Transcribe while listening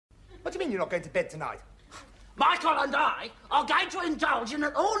do you mean you're not going to bed tonight? Michael and I are going to indulge in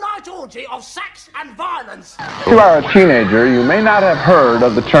an all-night orgy of sex and violence. If you are a teenager, you may not have heard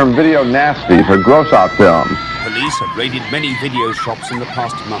of the term video nasty for gross-out films. Police have raided many video shops in the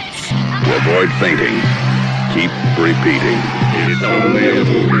past months. To avoid fainting, keep repeating. It's only a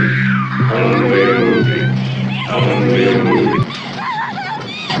movie. Only a movie. Only a movie.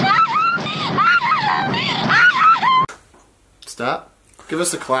 Start. Give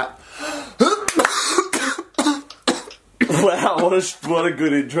us a clap. Wow, what a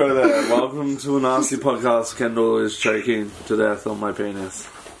good intro there. Welcome to a nasty podcast. Kendall is choking to death on my penis.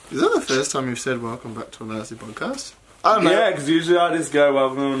 Is that the first time you've said welcome back to a nasty podcast? I don't know. Yeah, because usually I just go,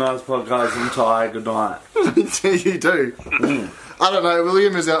 welcome to a nasty podcast, I'm tired, good night. You do. I don't know,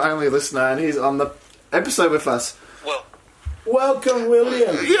 William is our only listener and he's on the episode with us. Well, welcome,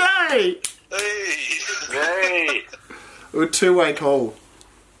 William. Yay! hey! Hey! We're a two-way call.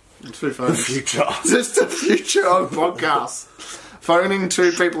 Two phones. The future. Just the future of podcasts. Phoning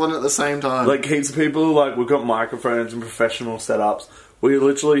two people in at the same time. Like heaps of people, like we've got microphones and professional setups. We're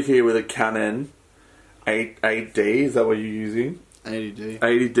literally here with a Canon 8D, is that what you're using? 80D.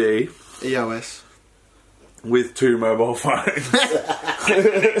 80D. EOS. With two mobile phones.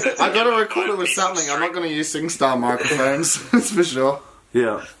 I gotta record it with something. I'm not gonna use SingStar microphones, that's for sure.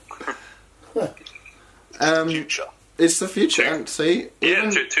 Yeah. Future. It's the future, and see? Yeah,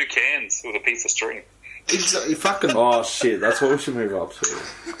 even, two cans with a piece of string. exactly, fucking Oh shit, that's what we should move up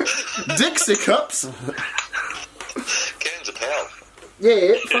to. Dixie cups. Cans of power.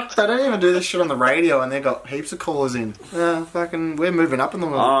 Yeah, fuck, they don't even do this shit on the radio, and they've got heaps of callers in. Fucking, we're moving up in the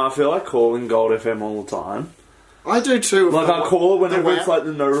world. I feel like calling Gold FM all the time. I do too. Like I call it whenever it's wow. like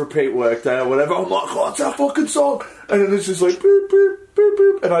the no repeat workday or whatever. I'm like, oh, it's that fucking song, and then it's just like boop boop boop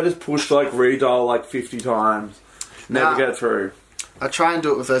boop, and I just push like redial like 50 times, never get through. I try and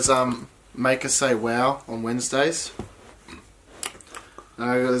do it with those make us say wow on Wednesdays.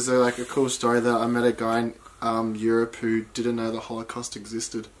 There's like a cool story that I met a guy in Europe who didn't know the Holocaust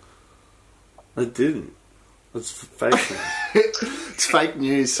existed. I didn't. It's fake. It's fake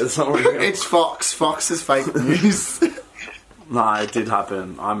news. It's not real. It's Fox. Fox is fake news. No, it did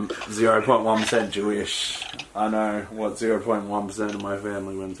happen. I'm 0.1% Jewish. I know what 0.1% of my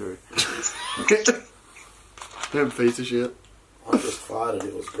family went through. Damn piece of shit. I just farted,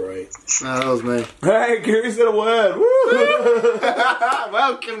 it was great. No, that was me. Hey, Kiri said a word. Woo!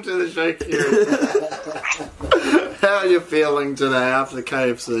 Welcome to the show, Kiri. How are you feeling today after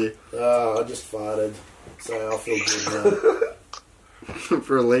KFC? I just farted, so I feel good now.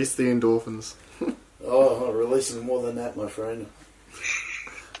 Release the endorphins. Oh, I'm releasing more than that, my friend.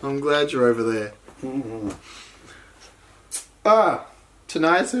 I'm glad you're over there. Mm-hmm.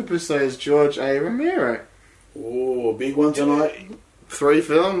 Tonight's episode is George A. Romero. Oh, big one tonight. 3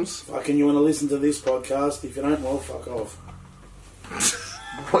 films. Fucking, you want to listen to this podcast? If you don't, well, fuck off.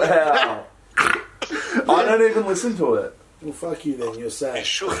 Wow. I don't even listen to it. Well, fuck you then, you're sad.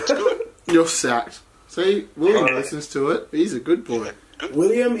 Sure, it's good. You're sacked. See, William listens to it. He's a good boy.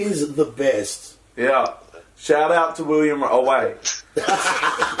 William is the best. Yeah. Shout out to William. Oh, wait.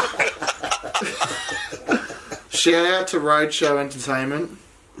 Shout out to Roadshow Entertainment.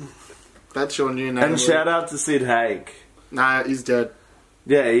 That's your new name. And shout out to Sid Haig. Nah, he's dead.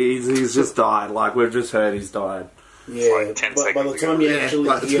 Yeah, he's just died. Like, we've just heard he's died. Yeah, like 10 but by the seconds time ago. you Yeah, actually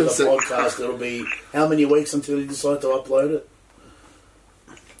like hear 10 the seconds. podcast, it'll be how many weeks until you decide to upload it?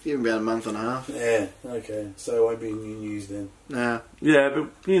 Even about a month and a half. Yeah, okay. So it won't be new news then. Nah. Yeah,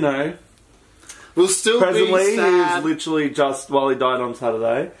 but, you know, We'll still presently be he sad. was literally just, well, he died on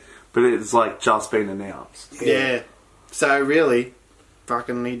Saturday, but it's, like, just been announced. Yeah. So really,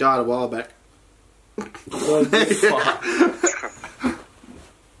 fucking, he died a while back.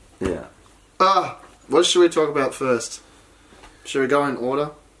 Yeah. What should we talk about first? Should we go in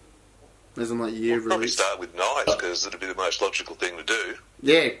order? As in like year We'll probably release? start with night, because it'd be the most logical thing to do.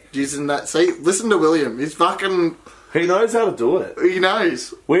 Yeah, using that. See, listen to William. He's fucking. He knows how to do it. He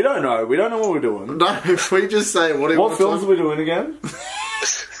knows. We don't know. We don't know what we're doing. No, if we just say what do you What want to films talk- are we doing again?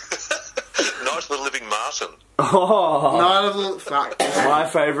 Night of the Living Martin. Oh, None of the fuck. my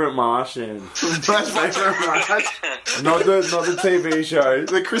favourite Martian. My favourite Martin. Not the TV show.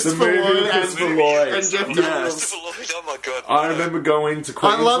 The Christopher movie Lloyd with and- Christopher Lloyd. and Jeff Yes. Daniels. Oh my god. I remember going to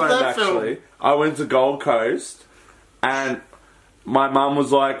Queensland, love that film. actually. I went to Gold Coast, and my mum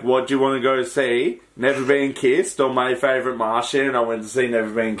was like, what do you want to go see? Never Been Kissed or My Favourite Martian? And I went to see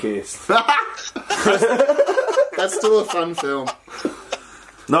Never Been Kissed. That's still a fun film.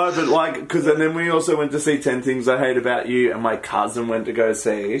 No, but like, because then we also went to see 10 Things I Hate About You, and my cousin went to go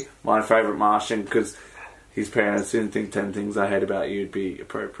see My Favourite Martian because his parents didn't think 10 Things I Hate About You would be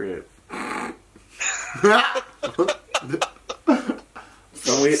appropriate.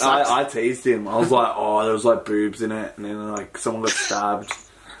 And I teased him. I was like, oh, there was like boobs in it, and then like someone got stabbed.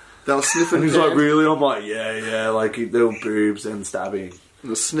 They were sniffing. And he's like, really? I'm like, yeah, like there were boobs and stabbing. They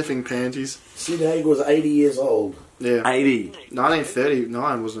were sniffing panties. Sid Haig was 80 years old. Yeah. 80.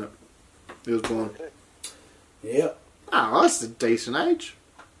 1939, wasn't it? He was born. Yep. Oh, that's a decent age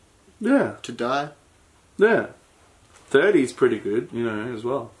Yeah, to die. yeah. 30's pretty good, you know, as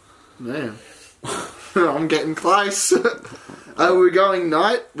well. Man. I'm getting close. Oh, we're going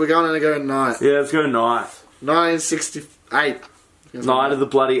night? We're going to go night. Yeah, let's go night. 1968. Night of the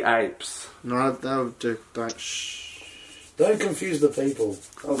Bloody Apes. No, don't shh. Don't confuse the people.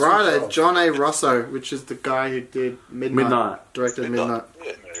 Right, John A. Rosso, which is the guy who did Midnight. Directed Midnight.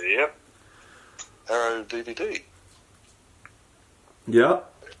 Yeah. Yep. Arrow DVD.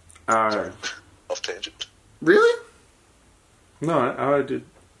 Yep. Arrow. Off tangent. Really? No, Arrow did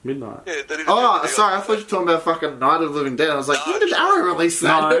Midnight. Yeah, they did Oh, sorry, I thought you were talking about fucking Night of the Living Dead. I was like, when did Arrow release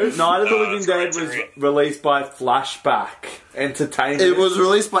that? No, Night of the Living Dead was released by Flashback Entertainment. It was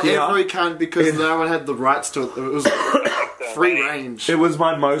released by Yeah. every cunt because no one had the rights to it. It was free range. It was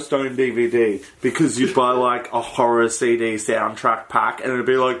my most owned DVD because you'd buy like a horror CD soundtrack pack and it'd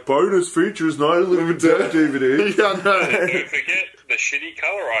be like bonus features Night of the Living Dead DVD. Yeah, no. Don't forget the shitty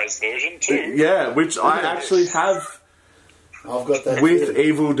colorized version too. Yeah, which I actually have I've got that with too.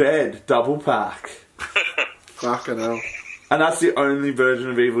 Evil Dead double pack. Fucking hell. And that's the only version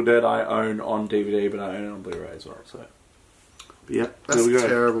of Evil Dead I own on DVD, but I own it on Blu-ray as well. So, but yeah, That's there we go.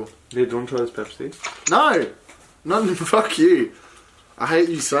 terrible. Yeah, do you want to try this Pepsi? No! Not fuck you. I hate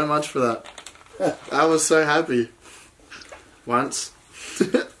you so much for that. I was so happy. Once.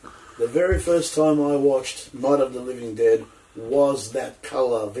 The very first time I watched Night of the Living Dead was that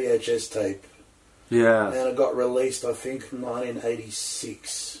colour VHS tape. Yeah. And it got released, I think,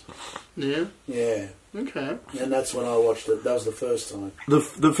 1986. Yeah? Yeah. Okay. And that's when I watched it. That was the first time.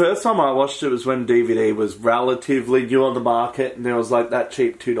 The first time I watched it was when DVD was relatively new on the market, and there was like that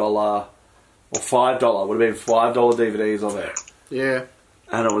cheap $2 or $5, would have been $5 DVDs of it. Yeah.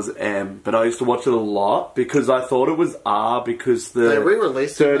 And it was M, but I used to watch it a lot because I thought it was R because the They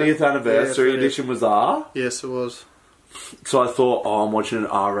re-released it, 30th mate. anniversary Yeah, 30th. edition was R. Yes, it was. So I thought, oh, I'm watching an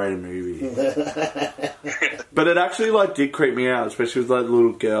R-rated movie. But it actually like did creep me out, especially with like the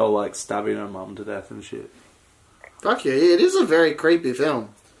little girl like stabbing her mum to death and shit. Fuck yeah, it is a very creepy film.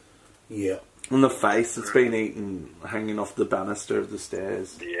 Yeah. And the face that's been eaten, hanging off the banister of the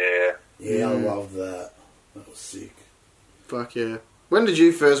stairs. Yeah. Yeah, I love that. That was sick. Fuck yeah. When did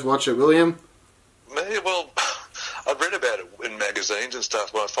you first watch it, William? Me, well, I'd read about it in magazines and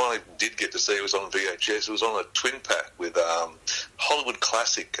stuff. When I finally did get to see it was on VHS. It was on a twin pack with Hollywood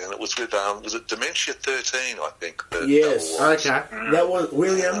Classic, and it was with was it Dementia 13, I think. Yes. Okay. That was,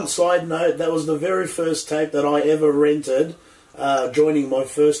 William, side note, that was the very first tape that I ever rented, joining my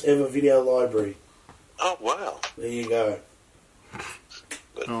first ever video library. Oh wow! There you go.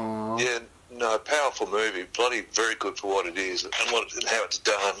 But, Aww. yeah, no, powerful movie. Bloody very good for what it is and how it's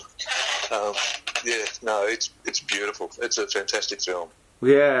done. Yeah, no, it's beautiful. It's a fantastic film.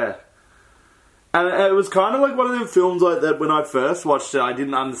 Yeah. And it was kind of like one of them films like that when I first watched it, I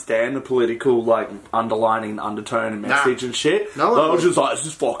didn't understand the political, like, underlining undertone and message and shit. No, I was just like, it's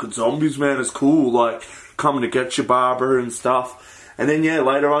just fucking zombies, man, it's cool, like, coming to get you, Barbara, and stuff. And then, yeah,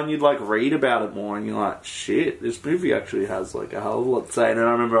 later on you'd, like, read about it more, and you're like, shit, this movie actually has, like, a hell of a lot to say. And then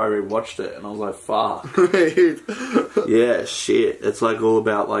I remember I rewatched it, and I was like, fuck. Yeah, shit. It's, like, all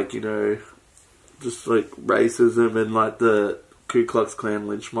about, like, you know, just, like, racism and, like, the Ku Klux Klan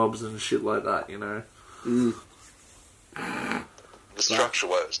lynch mobs and shit like that, you know. The structure,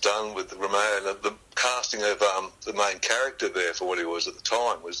 way it was done with Romain, and the casting of the main character there for what he was at the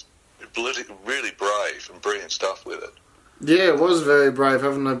time was really brave and brilliant stuff with it. Yeah, it was very brave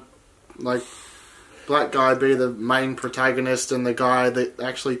having a, like, black guy be the main protagonist and the guy that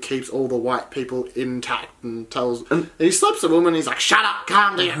actually keeps all the white people intact and tells... And he slaps a woman, he's like, shut up,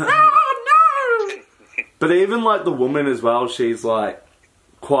 calm down. Oh, no! But even, like, the woman as well, she's, like,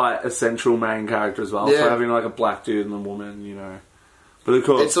 quite a central main character as well. Yeah. So having, like, a black dude and a woman, you know. But of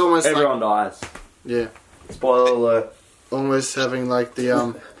course, It's almost everyone dies. Yeah. Spoiler alert. Almost having, like, the,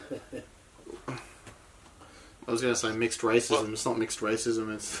 I was going to say mixed racism. It's not mixed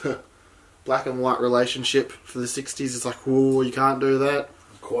racism. It's black and white relationship for the 60s. It's like, whoa, you can't do that.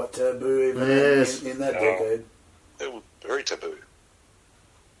 Quite taboo even Yes. in that decade. It was very taboo.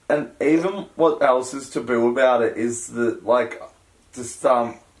 And even what else is taboo about it is that, like, just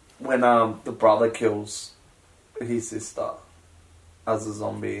when the brother kills his sister as a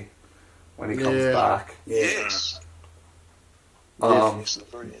zombie when he comes Yeah. back. Yeah. Yes. Yes, the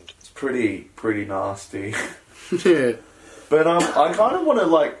very end. It's pretty nasty. Yeah. But I kind of want to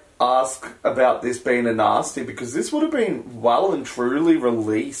like ask about this being a nasty because this would have been well and truly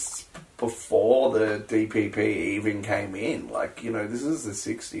released before the DPP even came in. Like, you know, this is the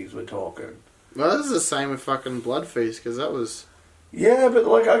 60s we're talking. Well, this is the same with fucking Blood Feast, because that was... Yeah, but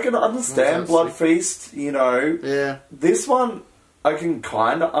like I can understand Blood Feast, you know. Yeah. This one I can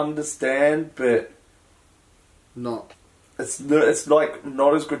kind of understand, but not. It's like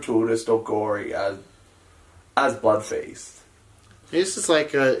not as gratuitous or gory as Blood Feast. It's just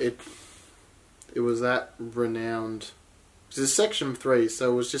like it was that renowned. It's Section 3,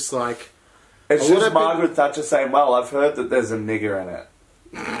 so it was just like... It's just Margaret Thatcher saying, well, I've heard that there's a nigger in it.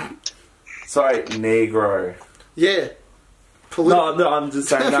 Sorry, negro. Yeah. No, I'm just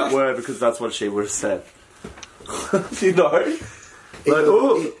saying that word because that's what she would have said. You know?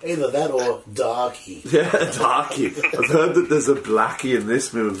 Either that or darky. Yeah, darky. I've heard that there's a blackie in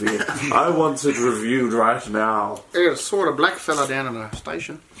this movie. I want it reviewed right now. Yeah, sort of black fella down in a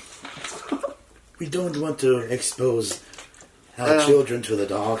station. We don't want to expose our children to the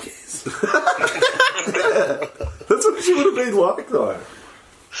darkies. Yeah, that's what she would have been like, though.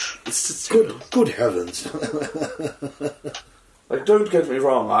 Good heavens. Like, don't get me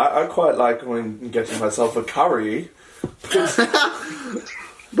wrong, I quite like when getting myself a curry.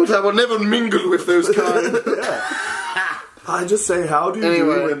 But I will never mingle with those kind. Yeah. I just say, how do you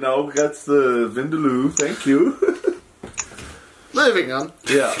do? And now gets the Vindaloo. Thank you. Moving on.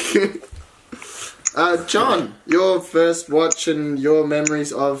 Yeah. John, your first watch and your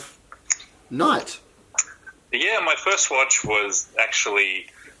memories of Night. Yeah, my first watch was actually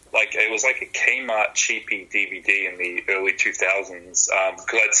it was like a Kmart cheapy DVD in the early 2000s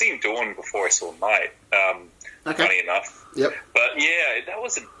because I'd seen Dawn before I saw Night. Funny enough. Yep. But yeah, that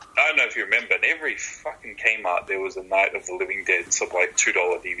was I don't know if you remember, in every fucking Kmart there was a Night of the Living Dead, sort of like $2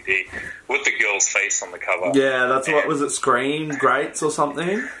 DVD with the girl's face on the cover. Yeah, that's what was it, Scream Greats or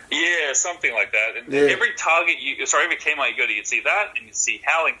something? Yeah, something like that. And every Target, every Kmart you go to, you'd see that, and you'd see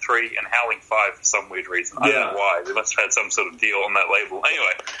Howling 3 and Howling 5 for some weird reason. I don't know why. They must have had some sort of deal on that label.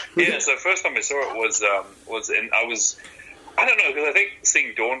 Anyway, yeah, so the first time I saw it I don't know, because I think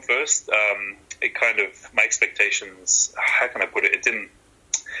seeing Dawn first, it kind of, my expectations, how can I put it,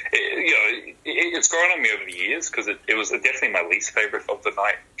 it's grown on me over the years because it was definitely my least favourite of the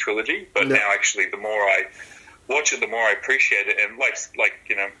Night trilogy. But now, actually, the more I watch it, the more I appreciate it. And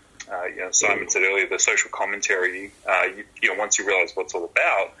Simon said earlier, the social commentary. Once you realise what it's all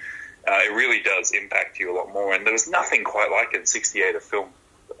about, it really does impact you a lot more. And there was nothing quite like it in '68, a film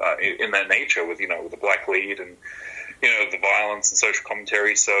in that nature with the black lead and the violence and social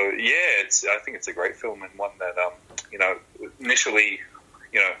commentary. So yeah, I think it's a great film and one that initially.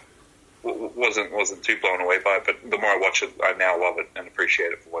 Wasn't too blown away by it, but the more I watch it, I now love it and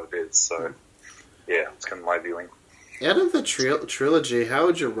appreciate it for what it is. So, yeah, it's kind of my viewing. Out of the trilogy, how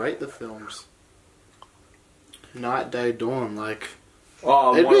would you rate the films? Night, Day, Dawn, like...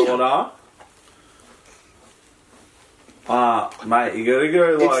 Oh, mate, you gotta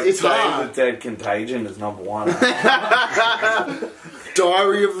go, it's Day hard. of the Dead Contagion is number 1.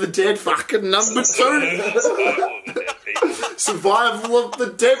 Diary of the Dead, fucking number 2. Survival of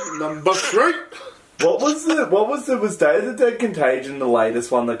the Dead, number 3. Was Day of the Dead Contagion the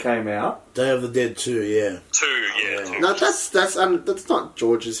latest one that came out? Day of the Dead 2, yeah. 2. No, that's not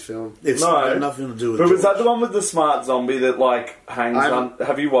George's film. It's got nothing to do with But George. was that the one with the smart zombie that, hangs on...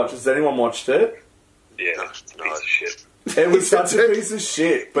 Have you watched it? Has anyone watched it? Yeah, piece of shit. It was such a piece of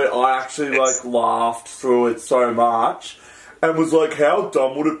shit, but I actually, laughed through it so much and was like, how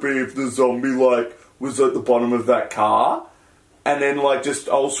dumb would it be if the zombie, was at the bottom of that car? And then, I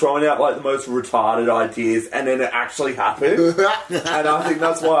was throwing out, the most retarded ideas, and then it actually happened. And I think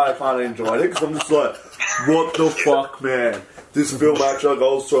that's why I kind of enjoyed it, because I'm just like, what the fuck, man? This film actually, I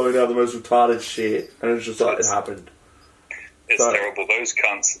was throwing out the most retarded shit, and it's just it happened. It's terrible. Those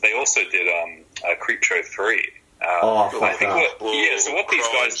cunts, they also did Creepshow 3. Fuck that. So what these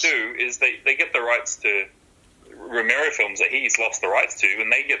guys do is they get the rights to Romero films that he's lost the rights to,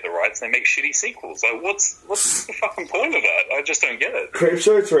 and they get the rights, and they make shitty sequels. Like, what's the fucking point of that? I just don't get it.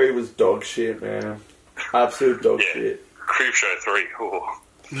 Creepshow 3 was dog shit, man. Absolute dog shit. Creepshow 3, oh.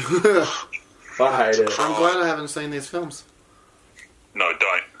 I hate it. I'm glad I haven't seen these films. No,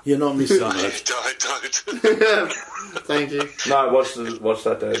 don't. You're not missing much. Don't. Thank you. No, watch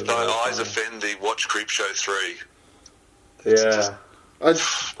that day. If my eyes offend thee, watch Creepshow 3. Yeah. I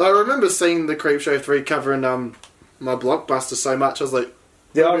remember seeing the Creepshow 3 cover in my Blockbuster so much, I was like,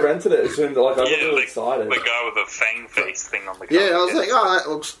 Yeah, I rented it as soon as I got really excited. The guy with the fang face thing on the cover. Yeah, I was like, oh, that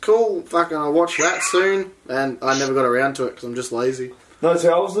looks cool. Fucking, I'll watch that soon. And I never got around to it because I'm just lazy. No, see,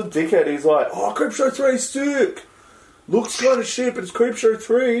 I was the dickhead. He's like, oh, Creepshow 3 is sick. Looks kind of shit, but it's Creepshow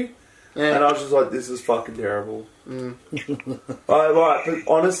 3. Yeah. And I was just like, this is fucking terrible. Right, but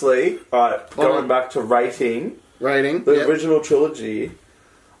honestly, going back to rating the original trilogy,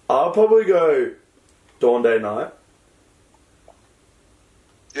 I'll probably go Dawn, Day, Night.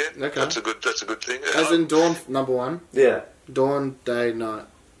 Yeah, okay. That's a good thing. As in Dawn, number 1? Yeah. Dawn, Day, Night.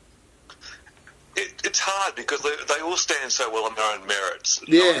 It's hard because they all stand so well on their own merits.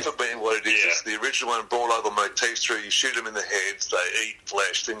 Yeah. Not for being what it is. It's the original one brought over motifs through. You shoot them in the heads, they eat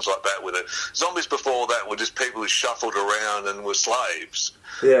flesh, things like that with it. Zombies before that were just people who shuffled around and were slaves.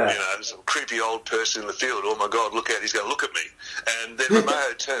 Yeah. You know, some creepy old person in the field. Oh my God, look out! He's going to look at me. And then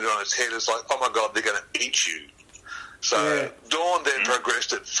Romeo turned it on its head. It's like, oh my God, they're going to eat you. So Dawn then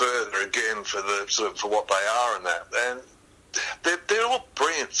progressed it further again for the for what they are and that. And they're all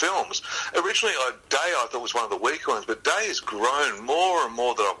brilliant films. Originally, Day I thought was one of the weaker ones, but Day has grown more and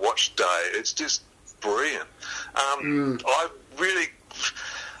more that I've watched Day. It's just brilliant. I really,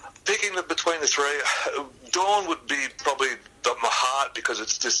 picking between the three, Dawn would be probably my heart because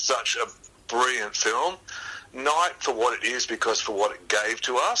it's just such a brilliant film. Night for what it is because for what it gave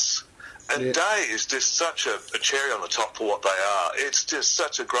to us. And Day is just such a cherry on the top for what they are. It's just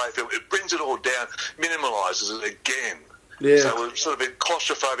such a great film. It brings it all down, minimalises it again. Yeah. So we're sort of been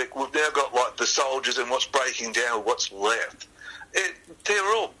claustrophobic. We've now got like the soldiers and what's breaking down, what's left.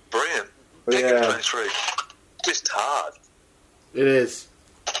 They're all brilliant. Picking between three, just hard. It is.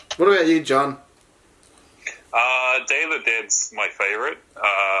 What about you, John? Day of the Dead's my favourite.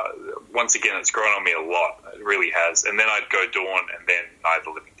 Once again, it's grown on me a lot. It really has. And then I'd go Dawn and then Night of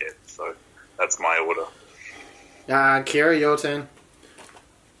the Living Dead. So that's my order. Kira, your turn.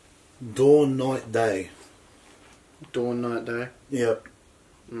 Dawn, Night, Day. Dawn, Night, Day. Yep.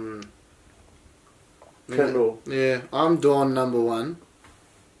 Kendall. Yeah, I'm Dawn number 1.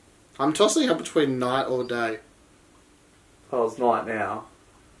 I'm tossing up between Night or Day. Oh, it's Night now.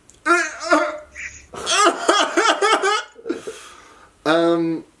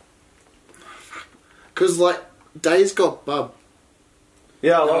 Because like Day's got Bub.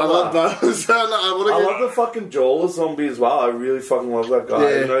 Yeah, I love Bub. I love the fucking Jawler zombie as well. I really fucking love that guy.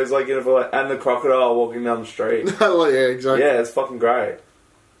 Yeah. You know, he's like in it for like, and the crocodile walking down the street. Yeah, exactly. Yeah, it's fucking great.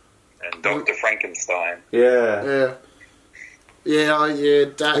 And Dr. Frankenstein. Yeah. Yeah.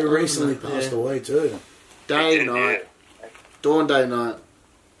 Day. He recently passed away too. Day, Night. Dawn, Day, Night.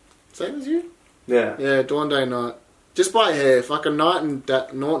 Same as you? Yeah. Yeah, Dawn, Day, Night. Just by hair, fucking night and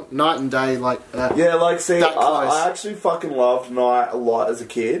day, like that. Yeah, like, see, that close. I actually fucking loved Night a lot as a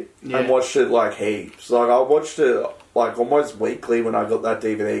kid and watched it, like, heaps. Like, I watched it, like, almost weekly when I got that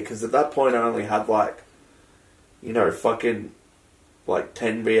DVD, because at that point I only had, like, you know, fucking, like,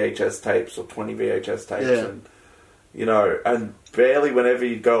 10 VHS tapes or 20 VHS tapes, and, you know, and barely whenever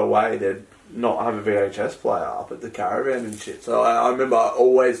you'd go away, they'd not have a VHS player up at the caravan and shit. So I remember I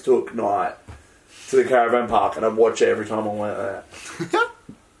always took Night to the caravan park, and I'd watch it every time I went there.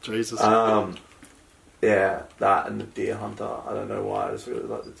 Jesus. Yeah, that and the Deer Hunter. I don't know why I just really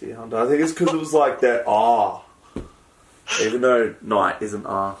like the Deer Hunter. I think it's because it was like that even though Night isn't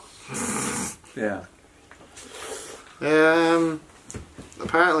Yeah.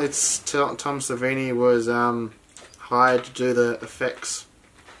 Apparently, it's Tom Savini was hired to do the effects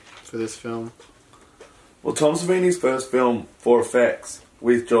for this film. Well, Tom Savini's first film for effects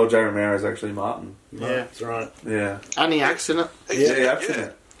with George A. Romero is actually Martin. Yeah, that's right. Yeah. And he acts in it. Yeah, he acts in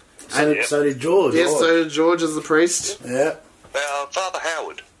it. So did George. Yes, so did George as the priest. Yeah. Father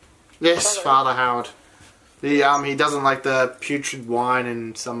Howard. Yes, Father Howard. He doesn't like the putrid wine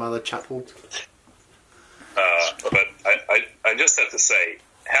in some other chapel. But I just have to say,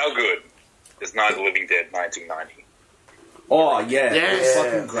 how good is Night of the Living Dead 1990? Oh, yeah. Yes.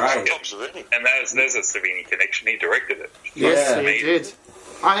 Fucking great. And there's a Savini connection. He directed it. Yes, he did.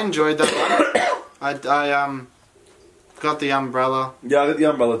 I enjoyed that one. I got the umbrella. Yeah, I got the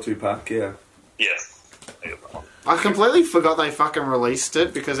umbrella 2-pack, yeah. Yes. I completely forgot they fucking released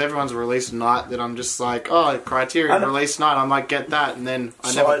it because everyone's released Night. That I'm just like, oh, Criterion released Night. I might get that, and then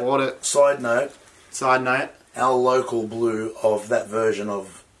I never bought it. Side note. Our local blue of that version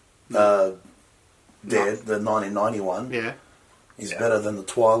of Dead, the 1991, is better than the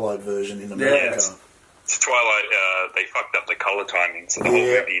Twilight version in America. Yeah, Twilight, they fucked up the colour timing, so the whole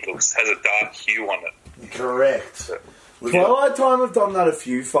movie has a dark hue on it. Correct. Twilight Time have done that a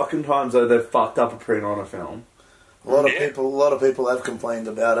few fucking times, though. They've fucked up a print on a film. A lot of people have complained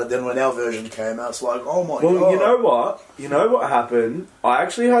about it. Then when our version came out, it's like, oh my god. Well, you know what? You know what happened? I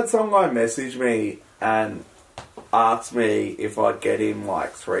actually had some guy message me and asked me if I'd get him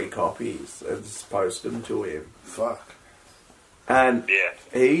like 3 copies and just post them to him. Fuck. And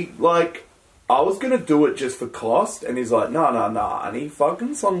he, like, I was going to do it just for cost, and he's like, no. And he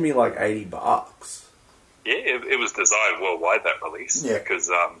fucking sold me like $80. Yeah, it was designed worldwide, that release. Yeah. Because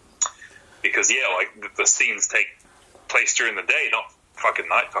like, the scenes take place during the day, not fucking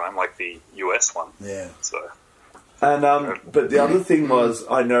nighttime like the US one. Yeah. So. And but the other thing was,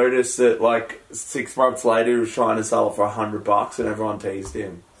 I noticed that like 6 months later, he was trying to sell it for $100, and everyone teased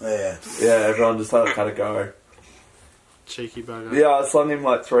him. Yeah. Yeah, everyone just let it go. Cheeky bugger. Yeah, I sold him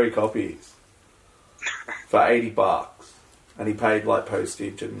like 3 copies for $80, and he paid like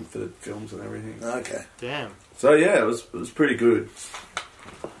postage and for the films and everything. Okay. Damn. So yeah, it was pretty good.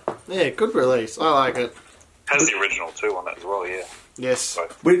 Yeah, good release. I like it. Has the original too on it as well, yeah. Yes. So.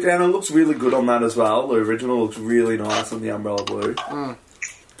 And it looks really good on that as well. The original looks really nice on the umbrella blue.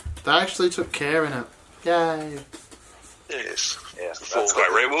 They actually took care in it. Yay. Yes. Yeah, that's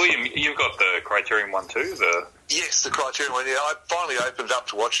quite rare. William, you've got the Criterion one too? Yes, the Criterion one. Yeah, I finally opened it up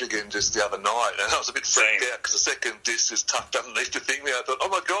to watch it again just the other night, and I was a bit freaked out because the second disc is tucked underneath the thing there. I thought, oh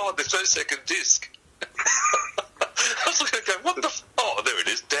my god, there's no second disc. I was looking at it going, what the oh, there it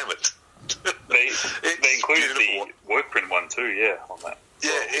is, damn it. They included the work print one too, yeah, on that.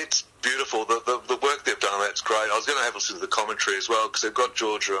 Yeah, it's beautiful. The work they've done on that's great. I was going to have a listen to the commentary as well, because they've got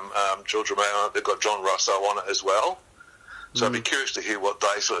George Romero on it, they've got John Russo on it as well. So I'd be curious to hear what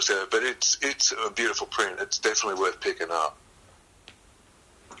they sort of said. But it's a beautiful print. It's definitely worth picking up.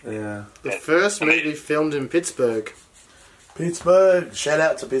 Yeah. The first movie filmed in Pittsburgh. Pittsburgh. Shout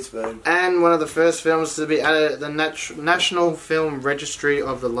out to Pittsburgh. And one of the first films to be added at the National Film Registry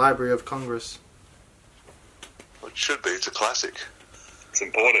of the Library of Congress. It should be. It's a classic. It's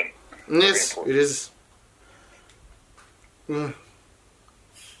important. Yes, it is. Yes.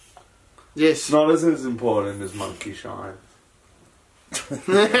 It's not as important as Monkey Shine. Hey,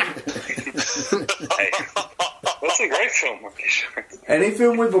 that's a great film, Monkey Shine. Any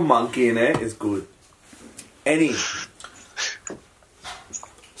film with a monkey in it is good. Any.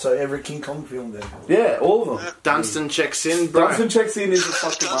 So every King Kong film then? Yeah, all of them. Dunstan checks in, bro. Dunstan checks in is a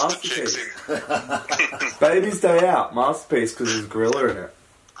fucking masterpiece. Baby's Day Out, masterpiece because there's a gorilla in it.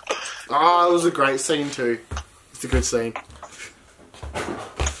 Oh, it was a great scene too. It's a good scene.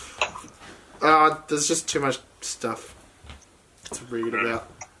 There's just too much stuff to read about.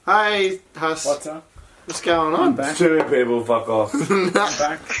 Hey, Huss. What's up? What's going on? I'm back. Too many people, fuck off. I'm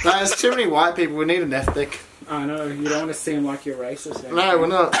back. No, there's too many white people. We need an ethnic. I know, you don't want to seem like you're racist. No, we're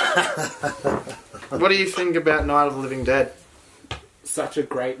not. What do you think about Night of the Living Dead? Such a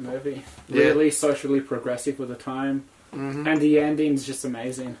great movie. Yeah. Really socially progressive with the time. Mm-hmm. And the ending's just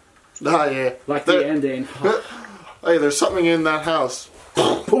amazing. Oh, yeah. Like the ending. Hey, there's something in that house.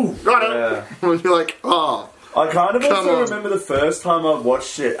 Got it! And you're like, oh. I kind of also remember the first time I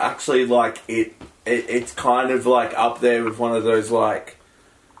watched it, actually, like, it's kind of, like, up there with one of those, like,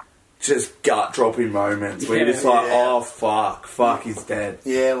 just gut-dropping moments where you're just like, oh, fuck, he's dead.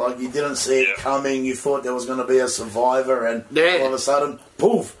 Yeah, like, you didn't see it coming, you thought there was going to be a survivor, and all of a sudden,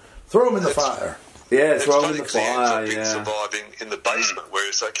 poof, throw him in the fire. Yeah, it's throw him in the fire, surviving in the basement,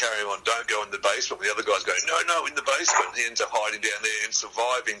 whereas they carry on, don't go in the basement. The other guy's going, no, in the basement. He ends up hiding down there and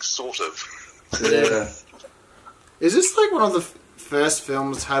surviving, sort of. Yeah. Is this like one of the first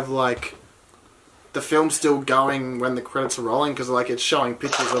films have like the film's still going when the credits are rolling? Because like it's showing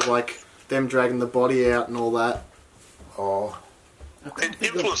pictures of like them dragging the body out and all that. Oh. It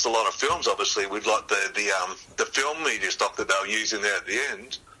influenced a lot of films, obviously, with like the film media stock that they were using there at the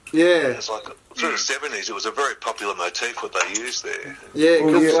end. Yeah. It's like through the 70s, it was a very popular motif what they used there. Yeah,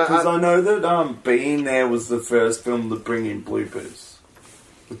 because I know that Being There was the first film to bring in bloopers.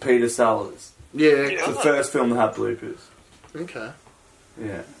 With Peter Sellers. Yeah. It's the first film to have bloopers. Okay.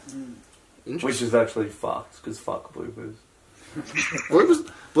 Yeah. Which is actually fucked, because fuck bloopers.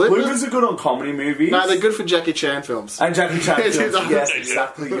 Bloopers are good on comedy movies. No, they're good for Jackie Chan films. And Jackie Chan films. Yes,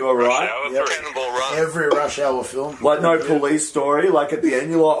 exactly. You are right. Yep. Cannonball Run. Every Rush Hour film. Like No Police Story. Like at the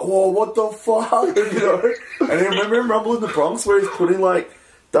end, you're like, whoa, what the fuck? You know? And then remember in Rumble in the Bronx where he's putting like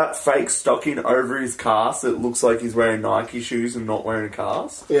that fake stocking over his cast that looks like he's wearing Nike shoes and not wearing a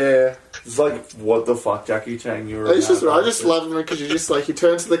cast? Yeah. It's like, what the fuck, Jackie Chan? I just love him because you just like, he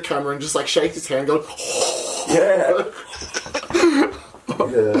turns to the camera and just like shakes his hand going, yeah.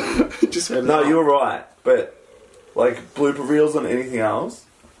 Yeah. Just no, you're right. But, like, blooper reels on anything else?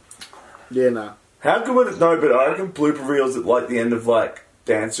 Yeah, no. How good would it... No, but I reckon blooper reels at, like, the end of, like,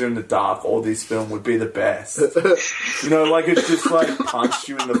 Dancer in the Dark or this film would be the best. You know, like it's just like punched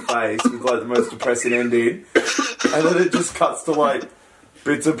you in the face with like the most depressing ending, and then it just cuts to like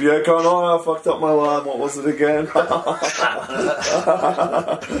bits of Björk going, oh, I fucked up my line, what was it again?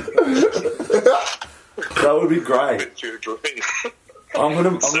 That would be great.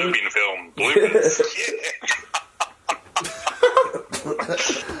 Serbian film, Blueprints.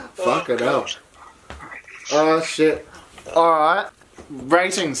 Fucking hell. Oh shit. Alright.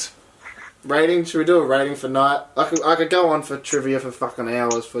 Ratings. Should we do a rating for Night? I could go on for trivia for fucking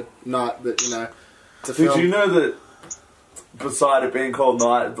hours for Night, but you know, it's a film. Did you know that beside it being called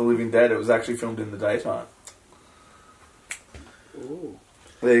Night of the Living Dead, it was actually filmed in the daytime? Ooh.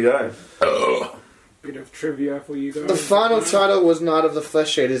 There you go. Bit of trivia for you guys. The final title was Night of the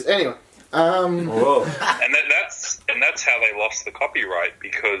Flesh Eaters. Anyway. Whoa. And that's how they lost the copyright,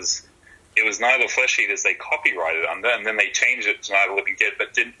 because it was Night of the Flesh Eaters they copyrighted under, and then they changed it to Night of the Living Dead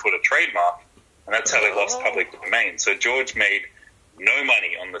but didn't put a trademark, and that's how they lost public domain. So George made no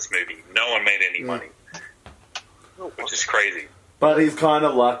money on this movie. No one made any money, which is crazy. But he's kind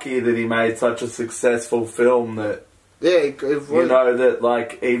of lucky that he made such a successful film that, you know, that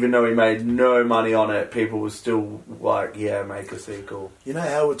like even though he made no money on it, people were still like, yeah, make a sequel. You know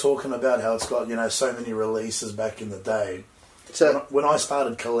how we're talking about how it's got, you know, so many releases back in the day? So when I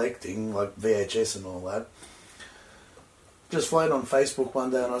started collecting, like VHS and all that, just floated on Facebook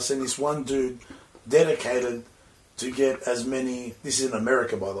one day and I seen this one dude dedicated to get as many, this is in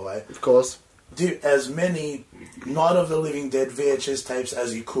America by the way, of course, do as many Night of the Living Dead VHS tapes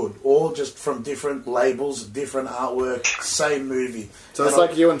as he could, all just from different labels, different artwork, same movie. So it's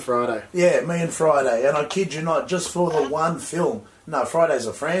like you and Friday. Yeah, me and Friday. And I kid you not, just for the one film. No, Friday's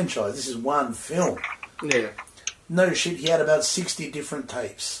a franchise. This is one film. Yeah. No shit, he had about 60 different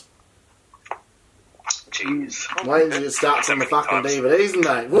tapes. Jeez. Wait until it starts on the fucking DVDs,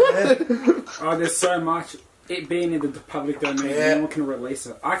 mate. Oh, there's so much. It being in the public domain, no one can release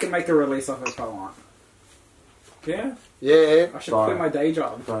it. I can make a release of it if I want. Yeah? Yeah. I should quit my day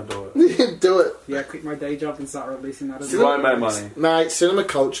job. Don't do it. Do it. Yeah, quit my day job and start releasing that as You won't make money. Mate, Cinema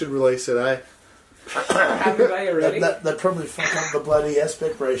Cult should release it, eh? Haven't they already? They'd probably fuck up the bloody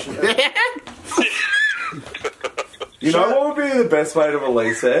aspect ratio. You know what would be the best way to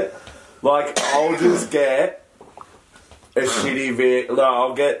release it? Like, I'll just get a shitty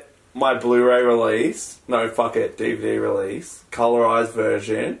I'll get my Blu-ray release. No, fuck it, DVD release. Colorized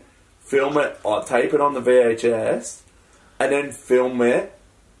version. Film it, tape it on the VHS. And then film it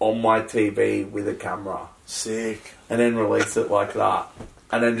on my TV with a camera. Sick. And then release it like that.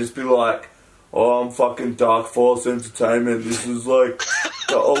 And then just be like, oh, I'm fucking Dark Force Entertainment. This is like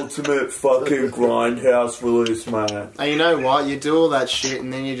the ultimate fucking grindhouse release, man. And you know what? You do all that shit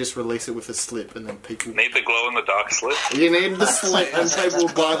and then you just release it with a slip and then people... Need the glow-in-the-dark slip? You need the slip and people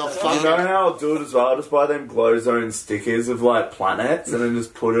will buy the fucking... You know how I'll do it as well? I'll just buy them glow zone stickers of like planets and then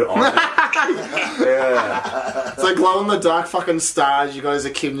just put it on. Yeah. It's like glow-in-the-dark fucking stars you got as a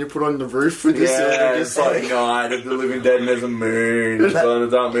kid and you put on the roof and it's like Night of the Living Dead and there's a moon.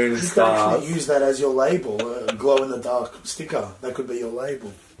 Glow-in-the-dark moon and You could stars. actually use that as your label, a glow-in-the-dark sticker. That could be your label.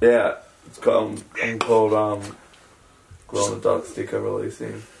 Yeah. It's called, I'm called glow-in-the-dark sticker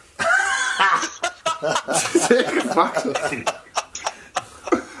releasing.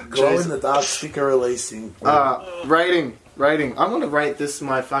 Glow-in-the-dark sticker releasing. Rating. I'm going to rate this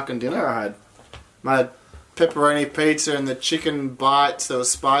my fucking dinner I had. My pepperoni pizza and the chicken bites that was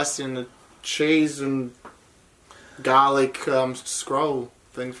spicy and the cheese and garlic scroll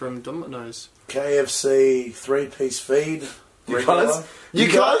thing from Domino's. KFC 3-piece feed. You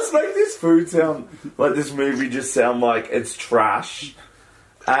guys make this food sound like this movie just sound like it's trash.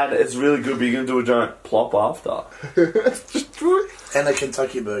 And it's really good, but you're going to do a giant plop after. Just do it. And a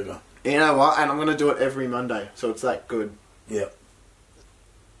Kentucky burger. You know what? And I'm going to do it every Monday, so it's that good. Yeah.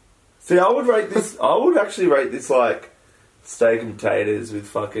 See, I would actually rate this like steak and potatoes with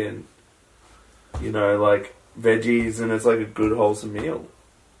fucking, you know, like veggies, and it's like a good wholesome meal.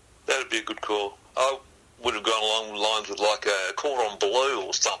 That'd be a good call. I would have gone along the lines with like a cordon bleu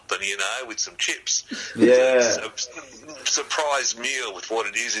or something, you know, with some chips. Yeah. A surprise meal with what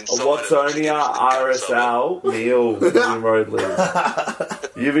it is inside. Watsonia RSL meal in Roadley.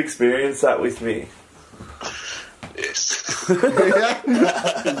 You've experienced that with me. Yes.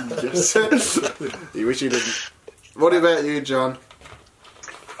 Yes. You wish you didn't. What about you, John?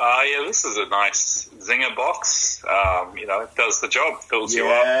 Yeah, this is a nice zinger box. You know, it does the job, fills you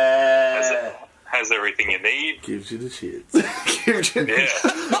up, has everything you need. Gives you the shits.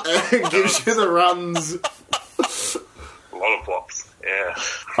 Gives you the runs. A lot of plops. Yeah.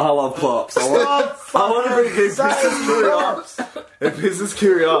 I love plops. I want to bring these Christmas tree up. It pisses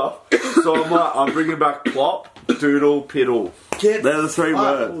Kiri off. So I'm like, I'm bringing back plop, doodle, piddle. They're the three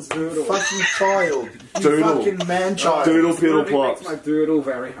words. Fucking child. You Doodle. fucking man-child. Doodle, piddle, It plop. makes my doodle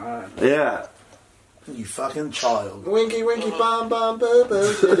very hard. Yeah. You fucking child. Winky, winky, bum, bum, boo,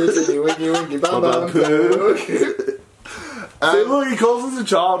 boo. Winky, winky, bum, bum, boo. See, look, he calls us a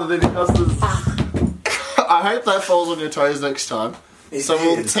child and then he does this. I hope that falls on your toes next time. So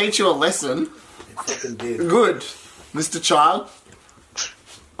we'll teach you a lesson. It fucking did. Good. Mr. Child.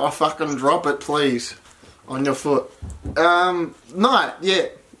 I'll fucking drop it, please. On your foot. Night, yeah.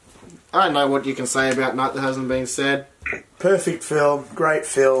 I don't know what you can say about Night that hasn't been said. Perfect film. Great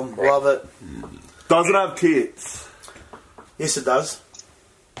film. Love it. Does it have tits? Yes, it does.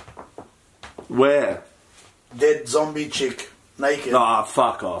 Where? Dead zombie chick. Naked. Nah,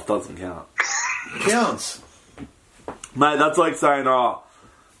 fuck off. Doesn't count. Counts. Mate, that's like saying, oh,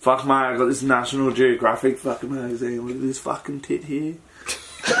 fuck mate, I got this National Geographic fucking magazine. Look at this fucking tit here.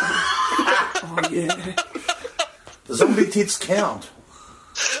 Oh, yeah. The zombie tits count.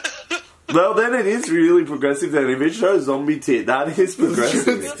 Well, then it is really progressive then. If it shows zombie tit, that is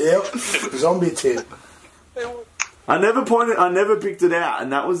progressive. Yep. Zombie tit. I never picked it out,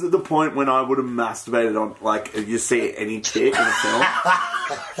 and that was at the point when I would have masturbated on, like, if you see any tit in a film,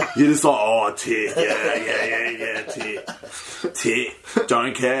 you're just like, oh, tit, yeah, tit,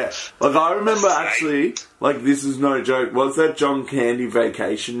 don't care. Like, I remember actually, like, this is no joke, what's that John Candy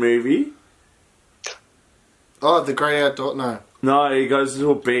vacation movie? Oh, The Great Outdoor... No. No, he goes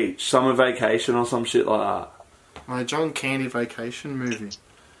to a beach, summer vacation or some shit like that. My John Candy vacation movie.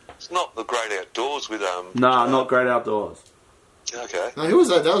 It's not The Great Outdoors with Nah, not Great Outdoors. Okay. No, who was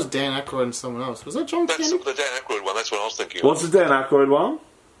that? That was Dan Aykroyd and someone else. Was that John That's Candy? the Dan Aykroyd one. That's what I was thinking. What's the Dan Aykroyd one?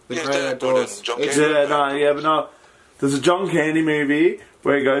 The Yeah, Great Dan Aykroyd Outdoors. and John It's- Candy. But no. There's a John Candy movie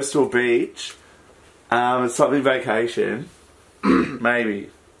where he goes to a beach. It's something vacation.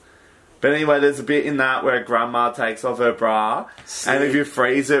 Maybe. But anyway, there's a bit in that where grandma takes off her bra. And if you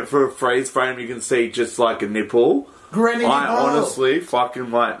freeze it for a freeze frame, you can see just like a nipple. Granny I nipple. honestly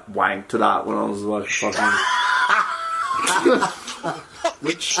fucking like wanked to that when I was like fucking...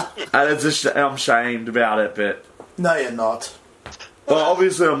 And it's I'm shamed about it, but... No, you're not. Well,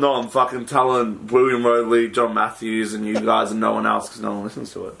 obviously I'm not. I'm fucking telling William Roadley, John Matthews, and you guys and no one else because no one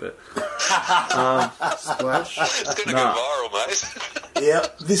listens to it, but... Splash. It's going to Nah. go viral, mate.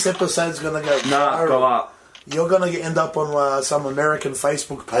 Yep, this episode's going to go Nah, viral. go up. You're going to end up on some American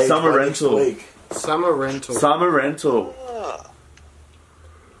Facebook page Summer by next rental. week. Summer rental. Summer rental.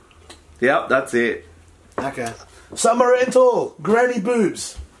 Yep, that's it. Okay. Summer rental. Granny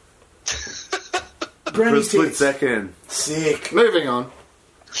boobs. For Granny a split tits. second. Sick. Moving on.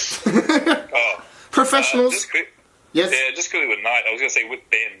 Oh, Professionals. just quick. Yes. Yeah, just quickly with Knight, I was going to say with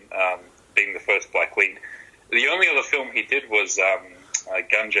Ben being the first black lead, the only other film he did was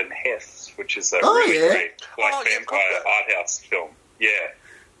Gungeon Hess, which is a really great black vampire art house film. Yeah,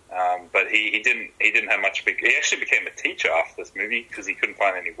 but he didn't have much. He actually became a teacher after this movie because he couldn't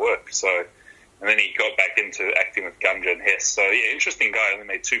find any work. So, and then he got back into acting with Gungeon Hess. So yeah, interesting guy. Only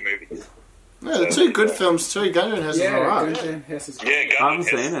made 2 movies. Yeah, the 2 good films too. Gungeon Hess is alright. Gungeon Hess is good. Yeah, I Gungeon haven't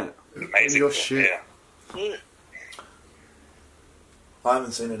Hess. seen it. Amazing. Your film, shit. Yeah. I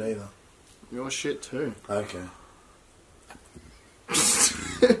haven't seen it either. Your shit too. Okay.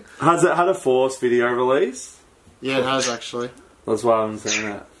 Has it had a Force video release? Yeah, it has actually. That's why I haven't seen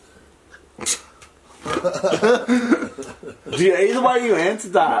it. Either way you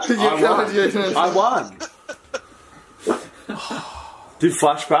answered that, I won. Did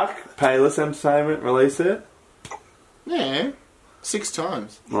Flashback, Payless Entertainment, release it? Yeah. 6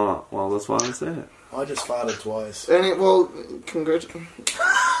 times. Oh, well, that's why I haven't seen it. I just farted twice.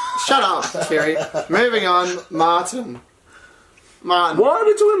 Shut up, Kerry. Moving on, Martin. Why are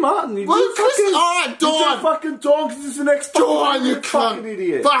we doing Martin? You Well, did fucking, alright, you did Dawn. fucking Dawn because it's the next Dawn, you fucking cunt.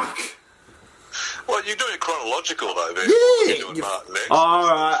 idiot. Fuck. Well, you're doing it chronological, though, then. Yeah, You're doing you- Martin next.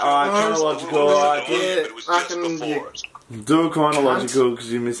 Alright, chronological, alright. But it was I just can- before it. Do it chronological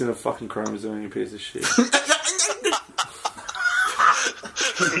because you're missing a fucking chromosome, you piece of shit.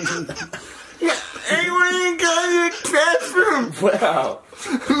 Anyone go to the bathroom? Wow.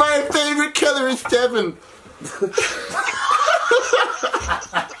 My favourite colour is 7.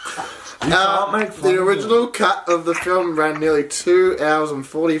 Can't make fun The of original cut of the film ran nearly 2 hours and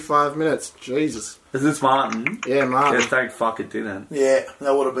 45 minutes. Jesus. Is this Martin? Yeah, Martin. Yeah, thank fuck it didn't. Yeah,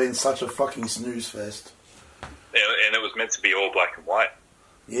 that would have been such a fucking snooze fest. And it was meant to be all black and white.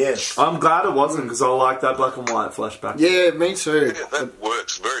 Yes. I'm glad it wasn't because I like that black and white flashback. Yeah, me too. Yeah, that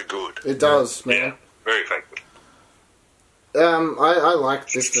works very good. It does, Yeah, man. very effective. I like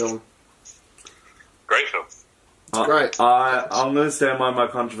this film. Great film. Great. I'm going to stand by my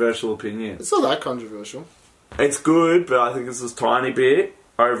controversial opinion. It's not that controversial. It's good, but I think it's a tiny bit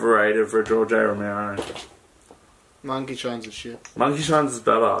overrated for George A. Romero. Monkey Shines is shit. Monkey Shines is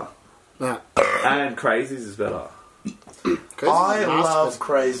better. Nah. And Crazies is better. I love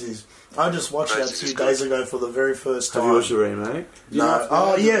Crazies. I just watched that 2 days ago for the very first time. Have you watched the remake? No.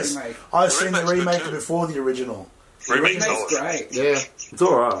 Oh, yes. I've seen the remake before the original. Remake's great. Yeah. It's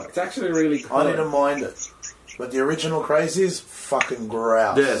alright. It's actually really cool. I didn't mind it. But the original Crazies, fucking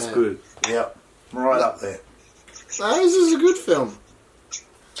grouse. Yeah, it's good. Yep. Right up there. No, this is a good film.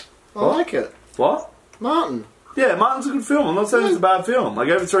 I like it. What? Martin. Yeah, Martin's a good film. I'm not saying it's a bad film. I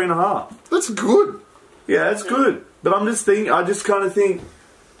gave it 3.5. That's good. Yeah, it's good. But I just kind of think...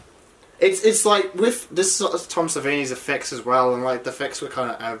 It's like, with this Tom Savini's effects as well, and like, the effects were kind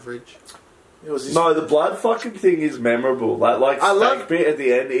of average. No, the blood fucking thing is memorable. Like I steak love bit at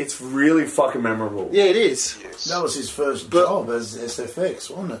the end, it's really fucking memorable. Yeah, it is. Yes. That was his first job as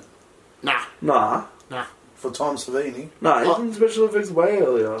SFX, wasn't it? Nah. Nah. For Tom Savini. Nah, he's in special effects way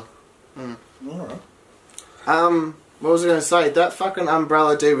earlier. Alright. What was I going to say? That fucking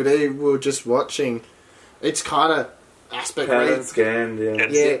Umbrella DVD we were just watching, it's kind of aspect Pan and rated. scanned, yeah.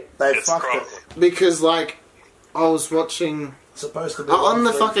 Yeah. They It's fucked crap. it. Because, like, I was watching... Supposed to be on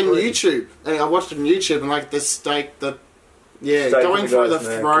the 133. fucking YouTube. And I watched it on YouTube, and like the steak, Steak going in the through the guy's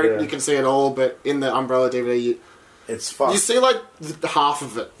neck, throat, yeah. you can see it all, but in the Umbrella DVD, It's fucked. you see like half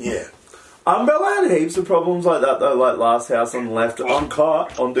of it. Yeah. Umbrella had heaps of problems like that though, like Last House on the Left,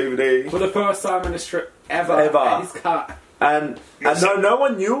 uncut on DVD. For the first time in a strip ever. It's cut. And no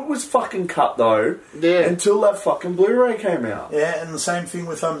one knew it was fucking cut though. Yeah. Until that fucking Blu-ray came out. Yeah, and the same thing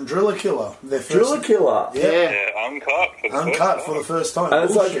with Driller Killer. Their first, Driller Killer. Yeah. Yeah, uncut. Uncut for the first time. And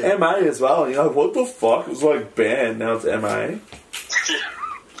it's Bullshit. like MA as well. You know, what the fuck? It was like banned, now it's MA.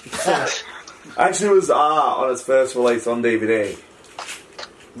 Actually, it was R on its first release on DVD.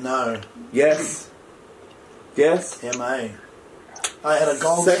 No. Yes. Yes. MA. I had a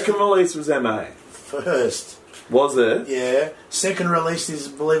gold Second release was MA. first. Was it? Yeah. Second release is,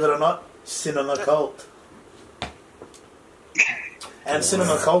 believe it or not, Cinema Cult. And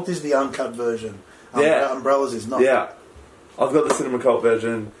Cinema Cult is the uncut version. Yeah. Umbrellas is not. Yeah. I've got the Cinema Cult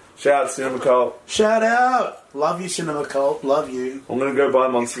version. Shout out Cinema Cult. Shout out! Love you, Cinema Cult. Love you. I'm gonna go buy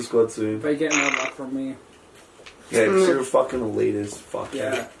Monster Squad soon. They get no luck from me. Yeah, because you're a fucking elitist. Fuck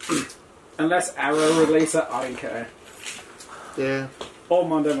Yeah. Unless Arrow release it, I don't care. Yeah. Or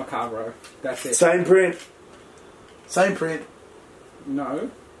Mondo Macabro. That's it. Same print. Same print.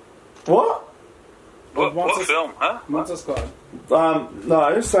 No. What? What film, huh? Monster Squad.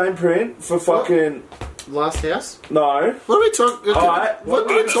 No, same print for fucking... Last House? No. What are we talking? Alright. What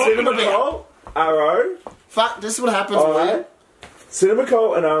are we talking Cinema about? Cult, Arrow. Fuck, this is what happens. Alright. Cinema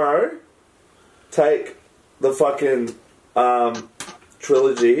Cult and Arrow take the fucking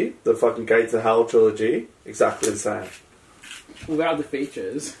trilogy, the fucking Gates of Hell trilogy, exactly the same. Without the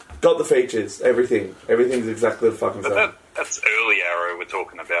features. Got the features, everything. Everything's exactly the fucking But same. that's early Arrow we're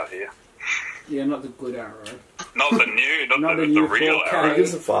talking about here. Yeah, not the good Arrow. Not the new, not Not the the new real 4K. Arrow. Who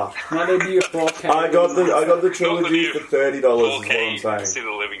gives a fuck? Not the new 4K. I got the trilogy new for $30 is what 4K, I'm saying. See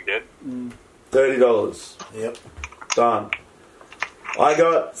the Living Dead. $30. Yep. Done. I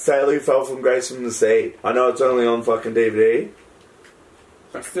got Sailor Who Fell from Grace from the Sea. I know it's only on fucking DVD.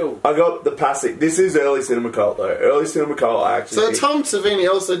 But still. I got the Passing. This is early Cinema Cult though. Early Cinema Cult I actually So think. Tom Savini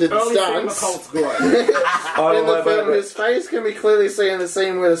also did the Early Cinema stunts. Cult's good. In the film, his face can be clearly seen in the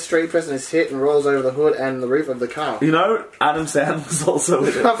scene where the street person is hit and rolls over the hood and the roof of the car. You know, Adam Sandler's also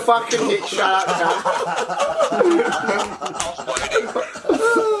in it. I fucking hit. Shut up,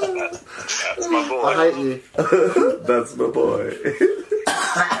 That's my boy. I hate you. That's my boy.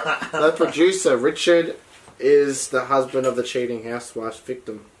 The producer, Richard, is the husband of the cheating housewife's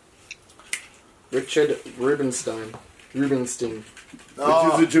victim. Richard Rubenstein. Which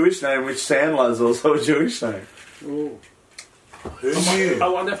is a Jewish name, which Sandler is also a Jewish name. Ooh. Who knew? I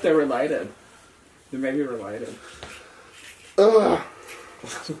wonder if they're related. They may be related. Ugh.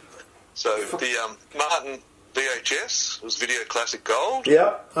 So the Martin VHS was Video Classic Gold.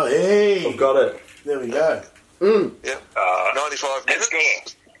 Yep, Oh, hey. I've got it. There we go. Yeah, 95 Let's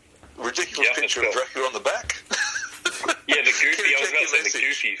minutes. go. Ridiculous Yeah, picture let's of go. Dracula on the back. Yeah, the goofy. Can you I was check about to your say the message?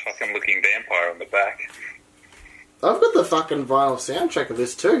 goofy fucking looking vampire on the back. I've got the fucking vinyl soundtrack of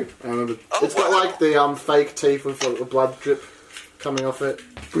this too. I remember. Oh, It's got wow. like the fake teeth with a blood drip coming off it.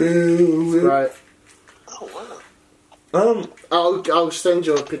 Right. Oh wow! I'll send